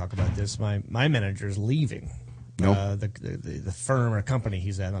guess I could talk about this. My manager's leaving. Nope. The firm or company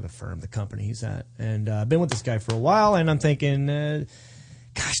he's at, not a firm, the company he's at. And I've been with this guy for a while, and I'm thinking,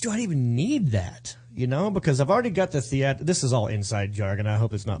 gosh, do I even need that? Because I've already got the this is all inside jargon. I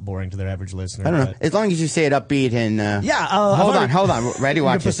hope it's not boring to their average listener. I don't know. As long as you say it upbeat and... Hold on. Ready?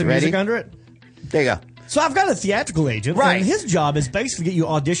 Watch this. Put some music under it? There you go. So I've got a theatrical agent, right? And his job is basically to get you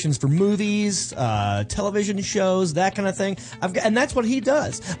auditions for movies, television shows, that kind of thing. And that's what he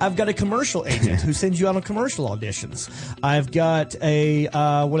does. I've got a commercial agent who sends you out on commercial auditions. I've got a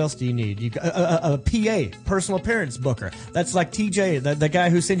what else do you need? You got a PA, personal appearance booker. That's like TJ, the guy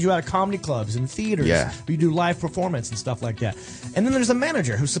who sends you out of comedy clubs and theaters. Yeah. You do live performance and stuff like that. And then there's a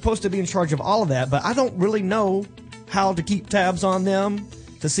manager who's supposed to be in charge of all of that, but I don't really know how to keep tabs on them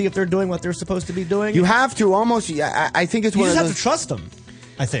to see if they're doing what they're supposed to be doing. You have to almost. I think it's you one just of have to trust them.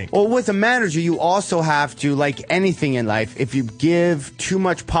 I think. Well, with a manager, you also have to, like anything in life, if you give too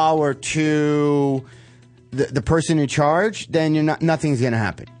much power to the person in charge, then nothing's going to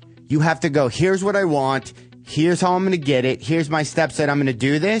happen. You have to go, here's what I want, here's how I'm going to get it, here's my steps that I'm going to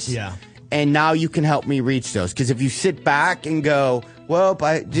do this. Yeah. And now you can help me reach those. Because if you sit back and go, well,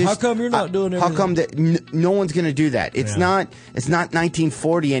 how come you're not doing everything? How come that no one's going to do that? It's not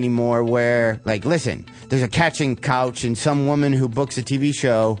 1940 anymore where, like, listen, there's a catching couch and some woman who books a TV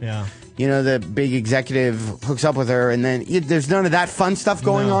show. Yeah. You know, the big executive hooks up with her, and then there's none of that fun stuff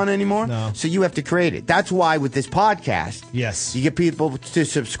going on anymore. No. So you have to create it. That's why with this podcast, yes, you get people to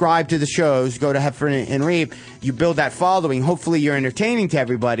subscribe to the shows, go to Heffron and Reep, you build that following. Hopefully you're entertaining to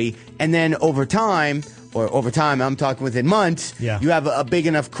everybody, and then over time, I'm talking within months, you have a big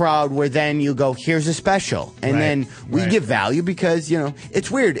enough crowd where then you go, here's a special. And then we give value because, it's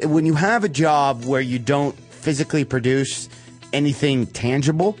weird. When you have a job where you don't physically produce anything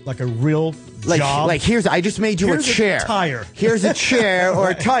tangible, like a real job. Like I just made you here's a chair. A tire. Here's a chair or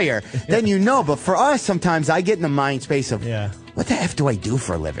a tire. Then But for us, sometimes I get in the mind space of, what the F do I do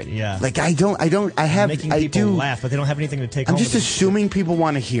for a living? Yeah. Like I do making people laugh, but they don't have anything to take I'm home. just assuming people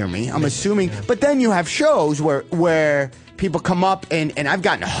want to hear me. I'm assuming, but then you have shows where people come up and I've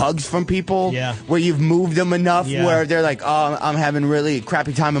gotten hugs from people where you've moved them enough where they're like, oh, I'm having really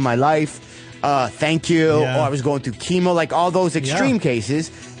crappy time in my life. Thank you. Or I was going through chemo, like all those extreme cases.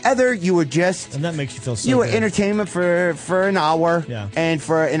 Either you were just, and that makes you feel so you were good. Entertainment for an hour, and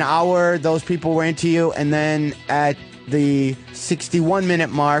for an hour those people were into you, and then at the 61-minute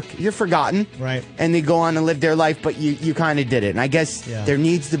mark, you're forgotten, right? And they go on and live their life, but you kind of did it. And I guess there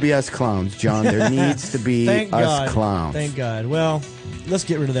needs to be us clowns, John. There needs to be us clowns. Thank God. Well, let's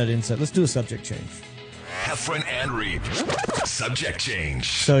get rid of that insight. Let's do a subject change. Heffron and Reep. Subject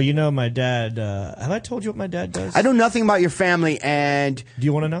change. So, my dad, have I told you what my dad does? I know nothing about your family, and do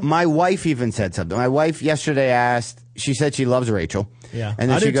you want to know? My wife even said something. My wife yesterday asked, she said she loves Rachel. Yeah.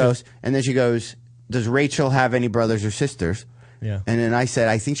 And then she goes, does Rachel have any brothers or sisters? Yeah. And then I said,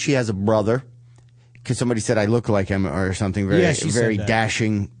 I think she has a brother. Because somebody said I look like him or something. Very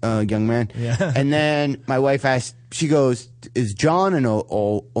dashing young man. Yeah. And then my wife asked, she goes, is John an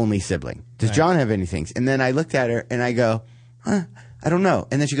only sibling? Does John have any things? And then I looked at her and I go, I don't know.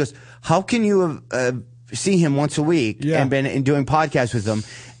 And then she goes, how can you see him once a week and been doing podcasts with him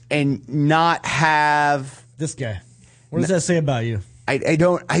and not have this guy? What does that say about you? I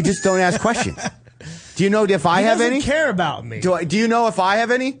just don't ask questions. Do you know if I have any? He doesn't care about me. Do you know if I have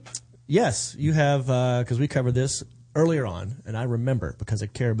any? Yes, you have, because we covered this earlier on, and I remember because I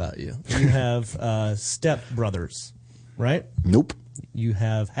care about you. You have step brothers, right? Nope. You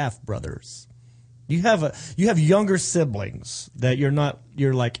have half brothers. You have younger siblings that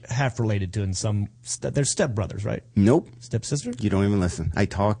you're like half related to in some. They're step brothers, right? Nope. Step sister? You don't even listen. I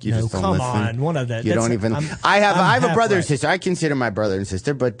talk. You just don't come listen. on, one of that. You don't even. I have a brother and right. sister. I consider my brother and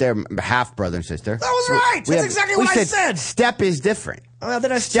sister, but they're half brother and sister. That was right. That's exactly what I said. Step is different.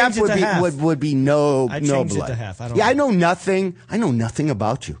 Then I Step changed it to half. would be no I no changed blood. it to half. I know nothing. I know nothing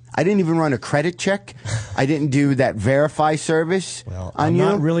about you. I didn't even run a credit check. I didn't do that verify service on I'm you.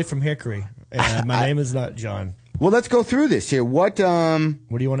 not really from Hickory. My name is not John. Well, let's go through this here. What do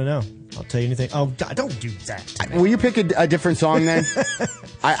you want to know? I'll tell you anything. Oh, don't do that. Will you pick a different song then?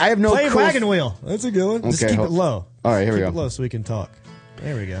 I have no. Play Wagon Wheel. That's a good one. Just keep it low. All right, here we go. Keep it low so we can talk.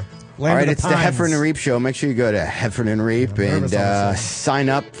 There we go. All right, it's the Heffron and Reep Show. Make sure you go to Heffron and Reep and sign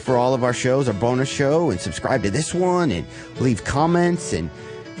up for all of our shows, our bonus show, and subscribe to this one and leave comments. And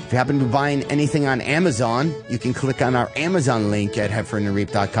if you happen to be buying anything on Amazon, you can click on our Amazon link at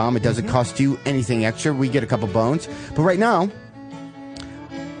heffronandreep.com. It doesn't cost you anything extra. We get a couple bones. But right now,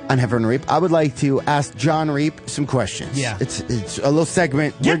 on Heffron and Reep, I would like to ask John Reep some questions. Yeah. It's a little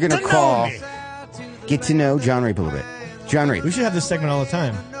segment we're going to call Get to Know John Reep a little bit. John Reep. We should have this segment all the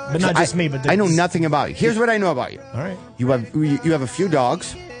time. But not just me, but I know nothing about you. Here's what I know about you. All right. You have a few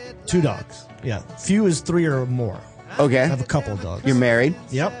dogs. 2 dogs. Yeah. Few is 3 or more. Okay. I have a couple of dogs. You're married.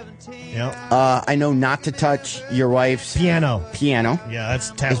 Yep. I know not to touch your wife's piano. Yeah,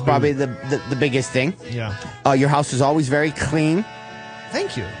 that's taboo. It's probably the biggest thing. Yeah. Your house is always very clean.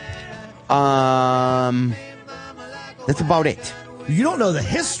 Thank you. That's about it. You don't know the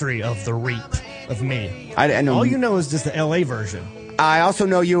history of the Reep of me. I know. All you know is just the LA version. I also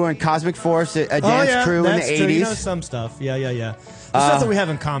know you were in Cosmic Force, a dance crew in the 80s. True. You know some stuff. Yeah. The stuff that we have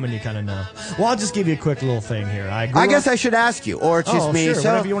in common, you kind of know. Well, I'll just give you a quick little thing here. I guess I should ask you, or it's just me. Sure, so,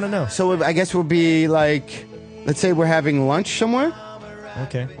 whatever you want to know. So I guess we'll be like, let's say we're having lunch somewhere.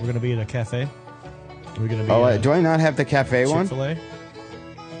 Okay, we're gonna be at a cafe. We're gonna be. Do I not have the cafe one? Chick-fil-A.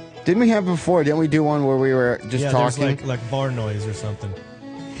 Didn't we have before? Didn't we do one where we were just talking? There's like bar noise or something.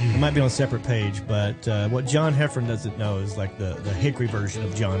 It might be on a separate page, but what John Heffron doesn't know is like the Hickory version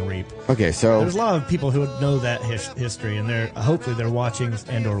of John Reep. Okay, so there's a lot of people who know that history, and hopefully they're watching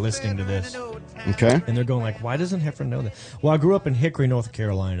and or listening to this. Okay. And they're going like, why doesn't Heffron know that? Well, I grew up in Hickory, North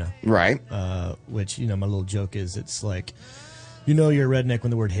Carolina. Right. Which, my little joke is it's like, you're a redneck when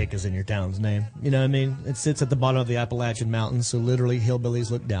the word hick is in your town's name. You know what I mean? It sits at the bottom of the Appalachian Mountains, so literally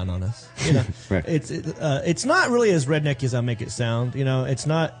hillbillies look down on us. Right. It's not really as rednecky as I make it sound. It's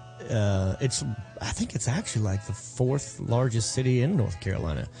not. I think it's actually like the 4th largest city in North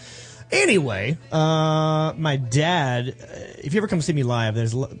Carolina. Anyway, my dad. If you ever come see me live,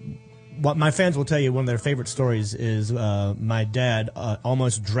 what my fans will tell you. One of their favorite stories is my dad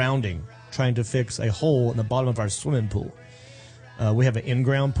almost drowning trying to fix a hole in the bottom of our swimming pool. We have an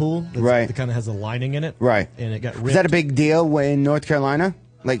in-ground pool that kind of has a lining in it. Right. And it got ripped. Is that a big deal in North Carolina?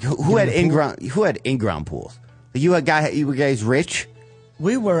 Like, who had in-ground pools? You were guys rich?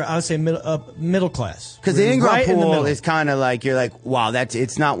 We were, I would say, middle class. Because the in-ground pool is kind of like, you're like, wow,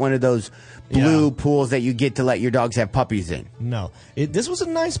 it's not one of those blue pools that you get to let your dogs have puppies in. No. This was a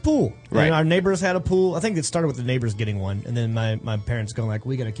nice pool. Right. Our neighbors had a pool. I think it started with the neighbors getting one. And then my parents going like,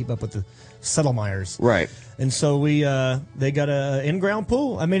 we got to keep up with the Settlemeyers. Right. And so they got an in-ground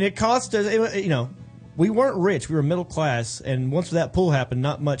pool. I mean, it cost us, we weren't rich. We were middle class. And once that pool happened,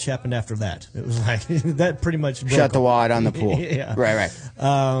 not much happened after that. It was like, that pretty much broke shut the wad on the pool. Yeah. Right.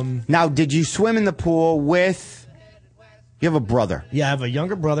 Now, did you swim in the pool with... You have a brother. Yeah, I have a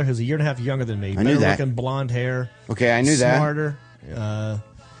younger brother who's a year and a half younger than me. I knew that. Better-looking, blonde hair. Okay, I knew that. Smarter.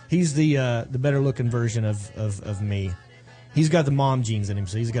 He's the better-looking version of me. He's got the mom genes in him,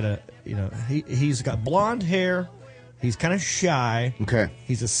 so he's got he's got blonde hair. He's kind of shy. Okay.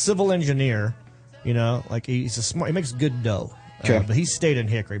 He's a civil engineer. Like he's a smart. He makes good dough. Okay. But he stayed in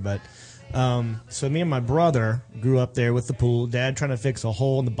Hickory. But so me and my brother grew up there with the pool. Dad trying to fix a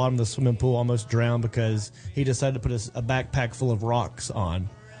hole in the bottom of the swimming pool, almost drowned because he decided to put a backpack full of rocks on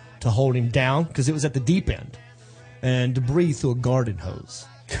to hold him down because it was at the deep end, and to breathe through a garden hose.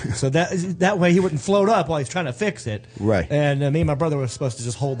 So that way he wouldn't float up while he's trying to fix it. Right. And me and my brother were supposed to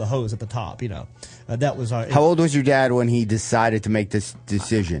just hold the hose at the top. That was our. How old was your dad when he decided to make this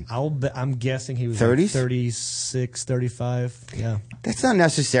decision? I'm guessing he was 30s? Like 36, 35. Yeah. That's not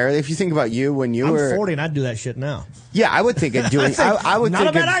necessarily. If you think about you when you were 40 and I'd do that shit now. Yeah, I would think of doing. I would not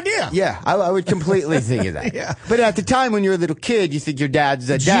think a bad idea. Yeah, I would completely think of that. Yeah. But at the time when you're a little kid, you think your dad's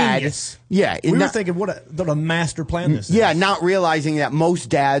a dad. Genius. Yeah. We were thinking what a master plan this is. Yeah, not realizing that most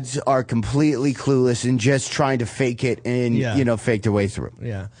dads are completely clueless and just trying to fake it and fake their way through.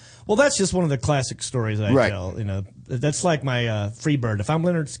 Yeah. Well, that's just one of the classic stories I tell. That's like my Freebird. If I'm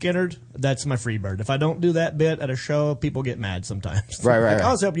Leonard Skinner, that's my Freebird. If I don't do that bit at a show, people get mad sometimes. Right.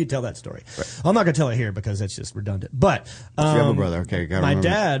 I'll just help you tell that story. Right. I'm not going to tell it here because that's just redundant. But you have a brother. Okay, my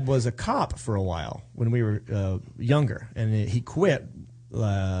dad was a cop for a while when we were younger, and he quit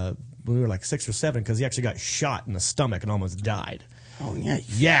when we were like 6 or 7 because he actually got shot in the stomach and almost died. Oh yeah.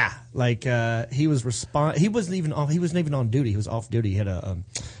 Yeah, like he wasn't even on duty. He was off duty. He had a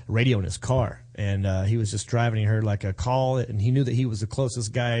radio in his car, and he was just driving. He heard like a call, and he knew that he was the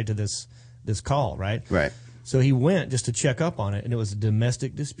closest guy to this call, right? Right. So he went just to check up on it, and it was a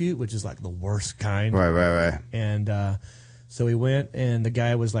domestic dispute, which is like the worst kind. Right. And so he went, and the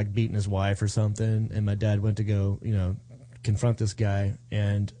guy was like beating his wife or something, and my dad went to go, confront this guy,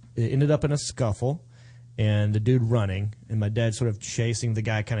 and it ended up in a scuffle. And the dude running, and my dad sort of chasing the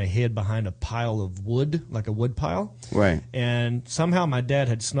guy, kind of hid behind a pile of wood, like a wood pile. Right. And somehow my dad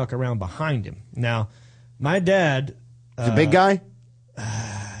had snuck around behind him. Now, my dad... He's a big guy?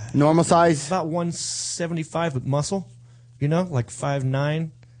 Normal size? About 175 with muscle, like 5'9".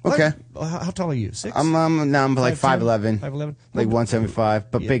 Okay. How tall are you? 6? I'm like 5'11". 5'11"? Like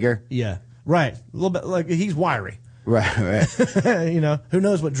 175, but bigger. Yeah. Right. A little bit, like he's wiry. Right. Who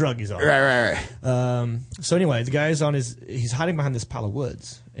knows what drug he's on. Right. So anyway, the guy's he's hiding behind this pile of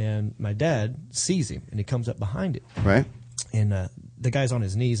woods, and my dad sees him, and he comes up behind it. Right. And the guy's on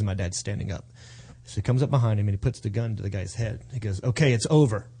his knees, and my dad's standing up. So he comes up behind him, and he puts the gun to the guy's head. He goes, "Okay, it's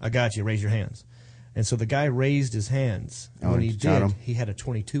over. I got you. Raise your hands." And so the guy raised his hands. Oh, when he shot did, him. he had a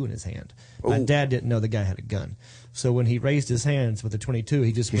 .22 in his hand. My dad didn't know the guy had a gun. So when he raised his hands with the .22,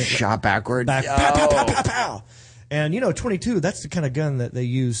 he just went shot backwards. Pow, pow, pow, pow, pow. And, .22, that's the kind of gun that they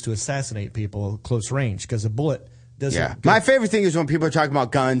use to assassinate people close range because a bullet doesn't... Yeah. My favorite thing is when people are talking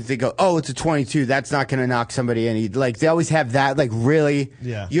about guns, they go, oh, it's a .22. That's not going to knock somebody in. They always have that, really,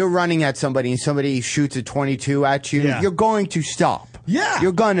 yeah. You're running at somebody and somebody shoots a .22 at you, you're going to stop. Yeah.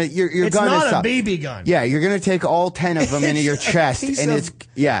 You're gonna It's gonna not stop. a BB gun. Yeah, you're gonna take all 10 of them into your chest, Piece and of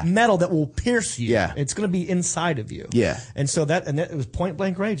it's metal that will pierce you. Yeah. It's going to be inside of you. Yeah. And so that it was point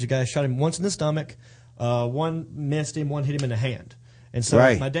blank range. The guy shot him once in the stomach, one missed him, one hit him in the hand. And so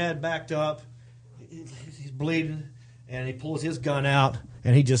Right. my dad backed up. He's bleeding, and he pulls his gun out,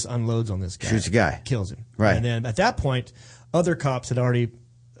 and he just unloads on this guy. Shoots the guy. Kills him. Right. And then at that point, other cops had already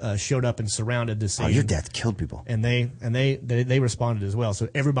showed up and surrounded the scene. Oh, your dad killed people. And they responded as well. So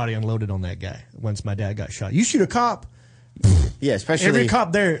everybody unloaded on that guy once my dad got shot. You shoot a cop. Yeah, especially Every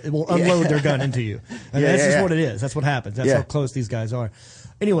cop there will unload their gun into you. And that's just what it is. That's what happens. That's how close these guys are.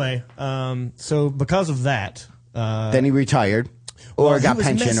 Anyway, so because of that, then he retired or got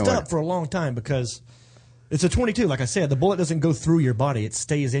pension. He was messed up for a long time because it's a .22. Like I said, the bullet doesn't go through your body; it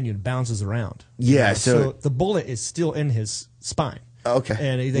stays in you and bounces around. Yeah, so the bullet is still in his spine. Okay,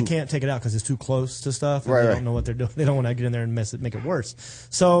 and they can't take it out because it's too close to stuff. And Right, they right. don't know what they're doing. They don't want to get in there and make it worse.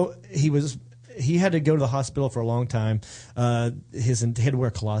 So he had to go to the hospital for a long time. He had to wear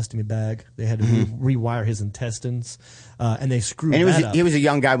a colostomy bag. They had to rewire his intestines, and they screwed And that up. he was a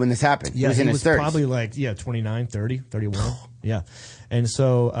young guy when this happened. Yeah, he was in his 30s. Probably like 29, 30, 31. Yeah. And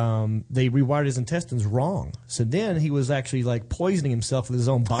so they rewired his intestines wrong. So then he was actually like poisoning himself with his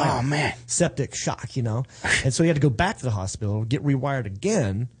own body. Oh, man. Septic shock, And so he had to go back to the hospital, get rewired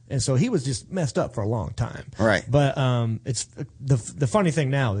again. And so he was just messed up for a long time. Right. But it's the funny thing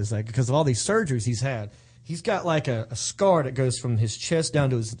now is like because of all these surgeries he's had, he's got like a scar that goes from his chest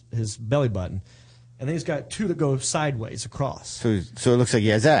down to his belly button. And then he's got two that go sideways across. So it looks like he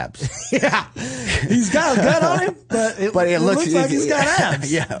has abs. Yeah. He's got a gun on him, but it looks like he's got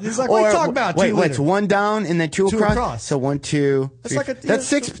abs. Yeah. He's like, what are you talking about? Wait, it's one down and then two across? So 1, 2, That's 3. like That's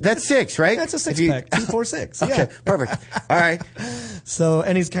six. That's six, right? That's a six-pack. 2, 4, 6. Okay, Yeah. perfect. All right. So,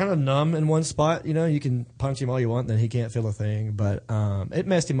 and he's kind of numb in one spot. You can punch him all you want, then he can't feel a thing. But it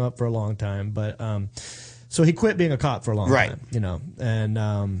messed him up for a long time. But so he quit being a cop for a long time.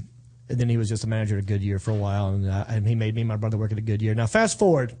 And then he was just a manager at Goodyear for a while, and he made me and my brother work at a Goodyear. Now, fast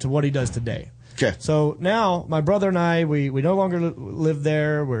forward to what he does today. Okay. So now my brother and I, we no longer live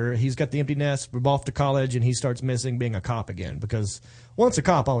there. He's got the empty nest. We're off to college, and he starts missing being a cop again because once a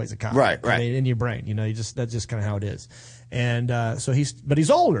cop, always a cop. Right. I mean, in your brain, that's just kind of how it is. And but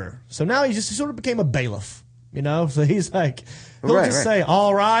he's older, so now he sort of became a bailiff. So he's like he'll say,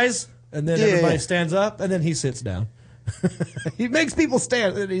 "All rise," and then everybody stands up, and then he sits down. He makes people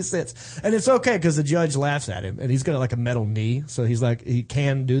stand and he sits, and it's okay because the judge laughs at him, and he's got like a metal knee, so he's like he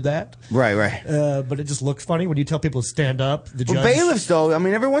can do that. Right. But it just looks funny when you tell people to stand up. The judge, bailiffs, though, I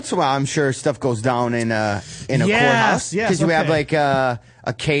mean, every once in a while, I'm sure stuff goes down in a courthouse. Yes, because we have like a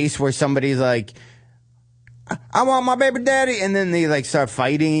case where somebody's like, I want my baby daddy, and then they like start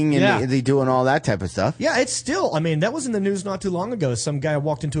fighting and they doing all that type of stuff. Yeah, it's still. I mean, that was in the news not too long ago. Some guy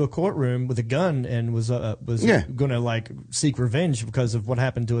walked into a courtroom with a gun and was going to like seek revenge because of what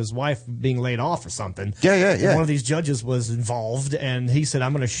happened to his wife being laid off or something. Yeah. And one of these judges was involved, and he said,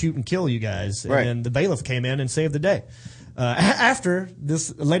 "I'm going to shoot and kill you guys." And then the bailiff came in and saved the day. After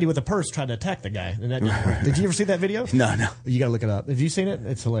this lady with a purse tried to attack the guy. And did you ever see that video? No. You got to look it up. Have you seen it?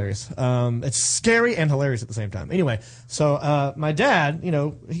 It's hilarious. It's scary and hilarious at the same time. Anyway, so my dad,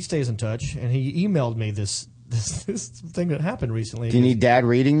 he stays in touch, and he emailed me this thing that happened recently. Do you need dad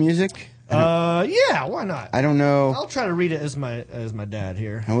reading music? Yeah, why not? I don't know. I'll try to read it as my dad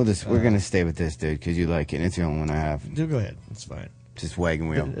here. We're going to stay with this, dude, because you like it. And it's the only one I have. Go ahead. It's fine. Just wagon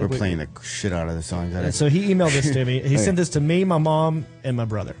wheel. We're playing the shit out of the songs. And so he emailed this to me. He sent this to me, my mom, and my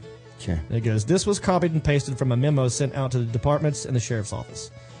brother. Okay. And it goes, "This was copied and pasted from a memo sent out to the departments and the sheriff's office."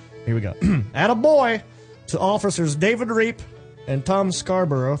 Here we go. "Attaboy to officers David Reep and Tom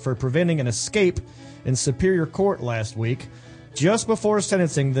Scarborough for preventing an escape in Superior Court last week. Just before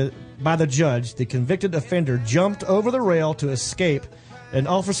sentencing by the judge, the convicted offender jumped over the rail to escape, and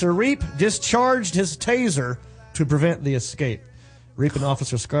Officer Reep discharged his taser to prevent the escape. Reep and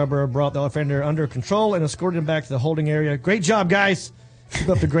Officer Scarborough brought the offender under control and escorted him back to the holding area. Great job, guys. Keep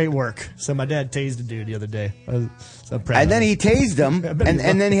up the great work." So my dad tased a dude the other day. So proud and then him. he tased him, and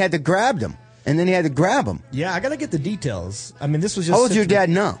then he had to grab him. And then he had to grab him. Yeah, I got to get the details. I mean, this was just... How old your dad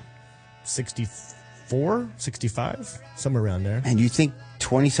now? 64, 65, somewhere around there. And you think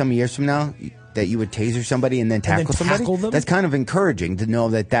 20-some years from now that you would taser somebody and then tackle somebody? Them? That's kind of encouraging to know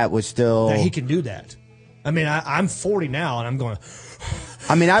that was still... That he can do that. I mean, I'm 40 now, and I'm going...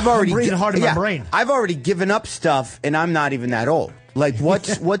 I mean, I've already... I'm breathing hard in my brain. I've already given up stuff, and I'm not even that old. Like,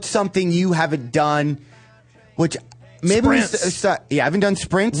 what's something you haven't done, which... Maybe I haven't done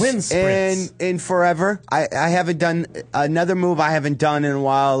sprints, in forever. I haven't done... Another move I haven't done in a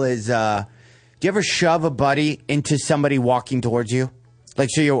while is Do you ever shove a buddy into somebody walking towards you? Like,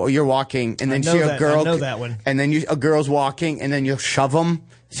 so you're walking, and then a girl. I know that one. And then a girl's walking, and then you'll shove them.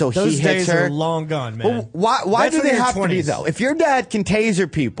 So Those he hits days her. are long gone, man. Well, why That's do they in your have to be 20s. though? If your dad can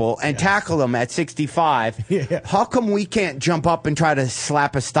taser people and tackle them at 65, how come we can't jump up and try to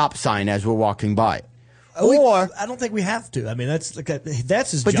slap a stop sign as we're walking by? Or I don't think we have to. I mean, that's his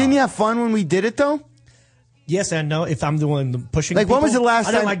but job. didn't you have fun when we did it though? Yes and no. If I'm the one pushing, Like, when people, was the last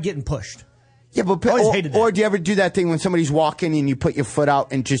I don't time- like getting pushed. Yeah, but I always hated that. or do you ever do that thing when somebody's walking and you put your foot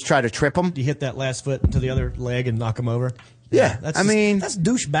out and just try to trip them? Do you hit that last foot into the other leg and knock them over? Yeah, that's I mean, that's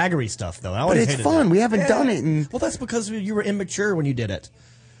douchebaggery stuff, though. I but always it's hated fun. that. We haven't done it. Well, that's because you were immature when you did it.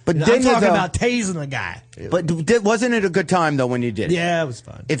 But I'm then talking about tasing the guy. But wasn't it a good time though when you did it? Yeah, it was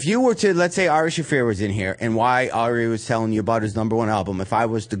fun. If you were to, let's say Ari Shaffir was in here, and why Ari was telling you about his #1 album, if I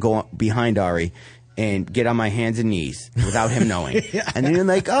was to go behind Ari and get on my hands and knees without him knowing, and then you're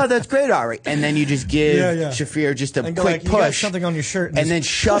like, "Oh, that's great, Ari," and then you just give Shaffir just a And go quick like, you got push, something on your shirt, and then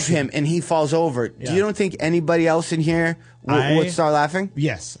just shove push him, and he falls over. Yeah. You don't think anybody else in here would start laughing?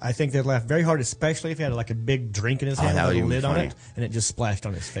 Yes, I think they'd laugh very hard, especially if he had like a big drink in his hand that with would a be lid on funny. it, and it just splashed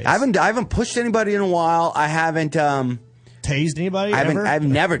on his face. I haven't pushed anybody in a while. I haven't tased anybody. I've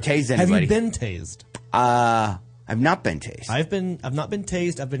never tased anybody. Have you been tased? I've not been tased. I've not been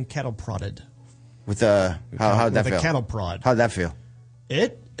tased. I've been cattle prodded. With how'd that with feel? a cattle prod. How'd that feel?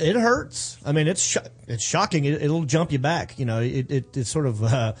 It hurts. I mean, it's shocking. It'll jump you back. You know, it's sort of.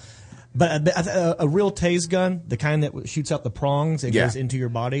 But a real tase gun, the kind that shoots out the prongs, it goes into your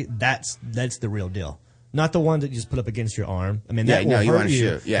body. That's the real deal. Not the one that you just put up against your arm. I mean, that will hurt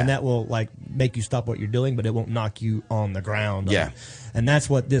you, and that will like make you stop what you're doing, but it won't knock you on the ground. Yeah. And that's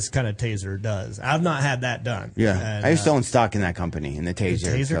what this kind of taser does. I've not had that done. Yeah, And, I used to own stock in that company, in the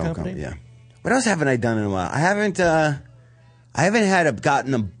taser. The taser Trail company? Yeah. What else haven't I done in a while? I haven't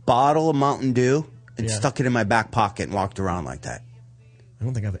gotten a bottle of Mountain Dew and stuck it in my back pocket and walked around like that. I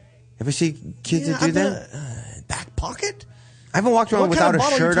don't think I've ever see kids that do that? Back pocket? I haven't walked around What kind without of a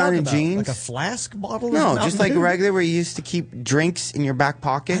bottle are you shirt on talking and about? jeans. Like a flask bottle? of No, Mountain just like Dew? regular where you used to keep drinks in your back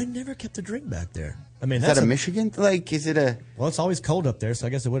pocket. I never kept a drink back there. I mean, Is that's that a Michigan? Like, is it a? Well, it's always cold up there, so I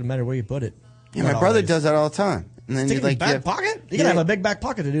guess it wouldn't matter where you put it. Yeah, Not my brother always. does that all the time. And then Stick you it in like your back pocket? You gotta have a big back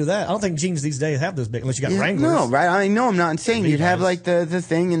pocket to do that. I don't think jeans these days have those big, unless you got Wranglers. No, right? I know. I'm not insane. You'd have Levi's. like the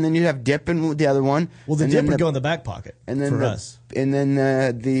thing, and then you'd have dip in the other one. Well, the and dip then would go in the back pocket and then for us. and then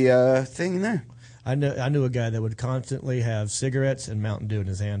the thing in there. I knew a guy that would constantly have cigarettes and Mountain Dew in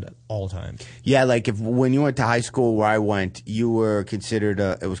his hand at all times. Yeah, like when you went to high school where I went, you were considered.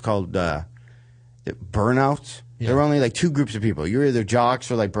 It was called burnouts. Yeah. There were only like two groups of people. You were either jocks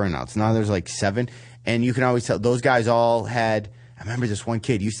or like burnouts. Now there's like 7, and you can always tell those guys all had. I remember this one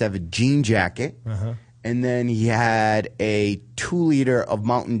kid used to have a jean jacket, and then he had a 2-liter of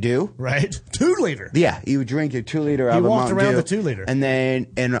Mountain Dew. Right, 2-liter. Yeah, he would drink a 2-liter He of walked Mountain around Dew. the 2-liter. And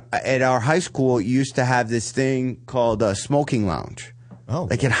then at our high school, you used to have this thing called a smoking lounge. Oh,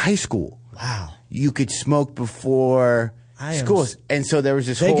 like in high school. Wow. You could smoke before schools. And so there was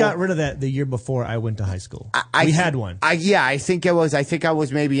this They whole... got rid of that the year before I went to high school. We had one. I think I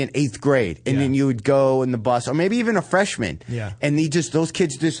was maybe in 8th grade, and then you would go in the bus, or maybe even a freshman. Yeah. And those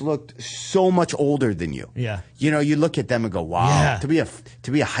kids just looked so much older than you. Yeah. You know, you look at them and go, wow. Yeah.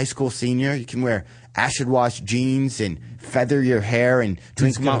 To be a high school senior, you can wear acid wash jeans and feather your hair and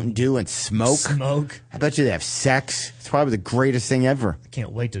drink Mountain Dew and smoke. I bet you they have sex. It's probably the greatest thing ever. I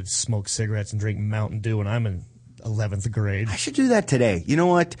can't wait to smoke cigarettes and drink Mountain Dew when I'm in 11th grade. I should do that today. You know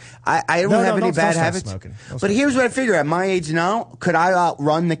what? I don't have any bad habits. But here's what I figure. At my age now, could I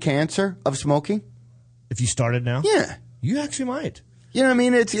outrun the cancer of smoking? If you started now? Yeah. You actually might. You know what I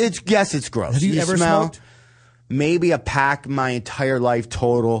mean? It's gross. Have you ever smell, smoked? Maybe a pack my entire life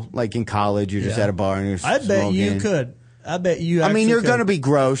total. Like in college, you're just at a bar and you're I bet smoking. you could. I bet you I mean, you're going to be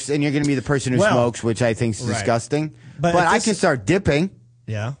gross, and you're going to be the person who smokes, which I think is disgusting. But I can start dipping.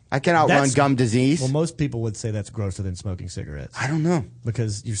 Yeah. I can outrun gum disease. Well, most people would say that's grosser than smoking cigarettes. I don't know.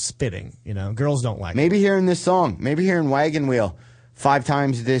 Because you're spitting, you know. Girls don't like Maybe hearing this song. Maybe hearing Wagon Wheel 5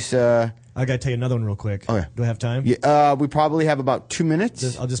 times this. I got to tell you another one real quick. Okay. Do I have time? Yeah, we probably have about 2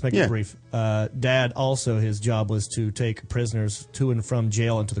 minutes. I'll just make it brief. Dad also, his job was to take prisoners to and from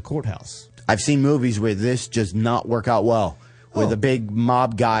jail into the courthouse. I've seen movies where this does not work out well. Where the big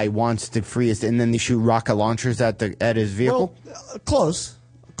mob guy wants to free us, and then they shoot rocket launchers at his vehicle. Well,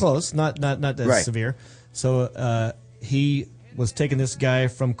 close, not that severe. So he was taking this guy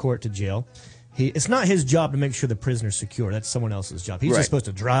from court to jail. It's not his job to make sure the prisoner's secure. That's someone else's job. He's just supposed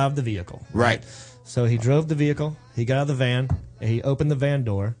to drive the vehicle. Right. So he drove the vehicle. He got out of the van. And he opened the van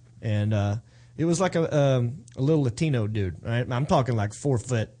door, and it was like a little Latino dude. Right? I'm talking like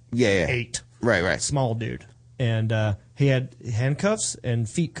 4'8". Right. Small dude. And he had handcuffs and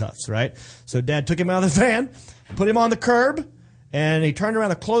feet cuffs, right? So Dad took him out of the van, put him on the curb, and he turned around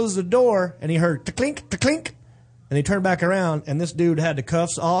to close the door, and he heard ta-clink, ta-clink. And he turned back around, and this dude had the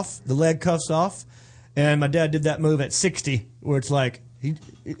cuffs off, the leg cuffs off. And my dad did that move at 60, where it's like, he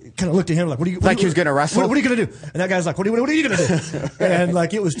kind of looked at him like, he was going to wrestle? What are you going to do? And that guy's like, what are you going to do? And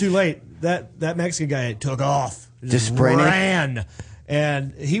like, it was too late. That Mexican guy took off. Just ran.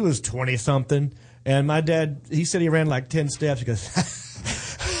 And he was 20-something. And my dad, he said he ran like 10 steps. He goes,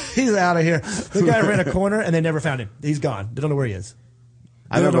 he's out of here. The guy ran a corner, and they never found him. He's gone. They don't know where he is.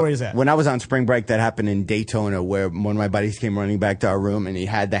 I remember when I was on spring break, that happened in Daytona, where one of my buddies came running back to our room, and he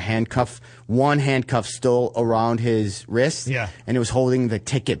had one handcuff still around his wrist, and it was holding the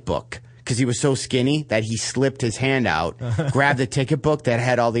ticket book. Because he was so skinny that he slipped his hand out, grabbed the ticket book that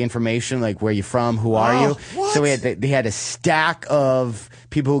had all the information, like where you from, who are you. What? So they had a stack of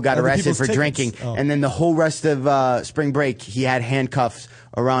people who got arrested for drinking, and then the whole rest of spring break, he had handcuffs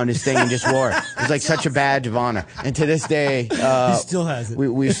around his thing and just wore it. It was like such a badge of honor. And to this day, he still has it.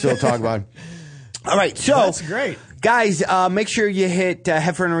 We still talk about it. All right, so that's great. Guys, make sure you hit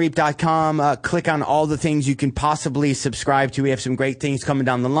heffronreep.com. Click on all the things you can possibly subscribe to. We have some great things coming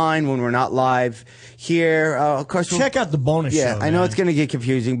down the line when we're not live here. Of course, check out the bonus show. Yeah, I know it's going to get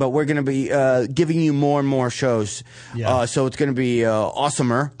confusing, but we're going to be giving you more and more shows. Yeah. So it's going to be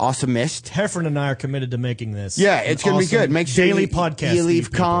awesomest. Heffron and I are committed to making this. Yeah, it's going to be good. Make sure daily podcast. You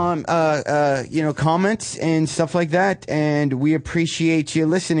leave comments and stuff like that, and we appreciate you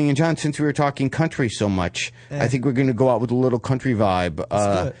listening. And John, since we were talking country so much, I think we're going to go out with a little country vibe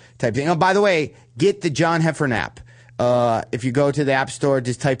type thing. Oh, by the way, get the John Heffron app. If you go to the App Store,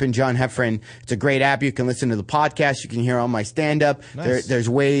 just type in John Heffron. It's a great app. You can listen to the podcast. You can hear all my stand-up. Nice. There's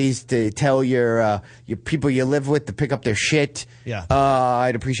ways to tell your people you live with to pick up their shit. Yeah.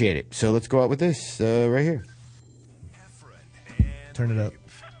 I'd appreciate it. So let's go out with this right here. Turn it up.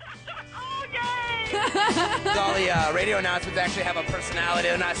 All the radio announcements actually have a personality.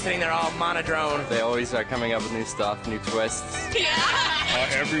 They're not sitting there all monodrone. They always are coming up with new stuff, new twists.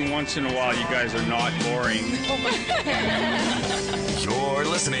 Every once in a while, you guys are not boring. You're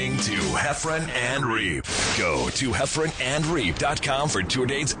listening to Heffron and Reep. Go to heffronandreep.com for tour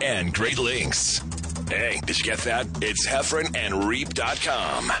dates and great links. Hey, did you get that? It's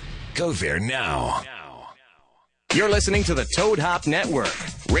heffronandreep.com. Go there now. You're listening to the Toad Hop Network,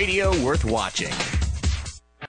 radio worth watching.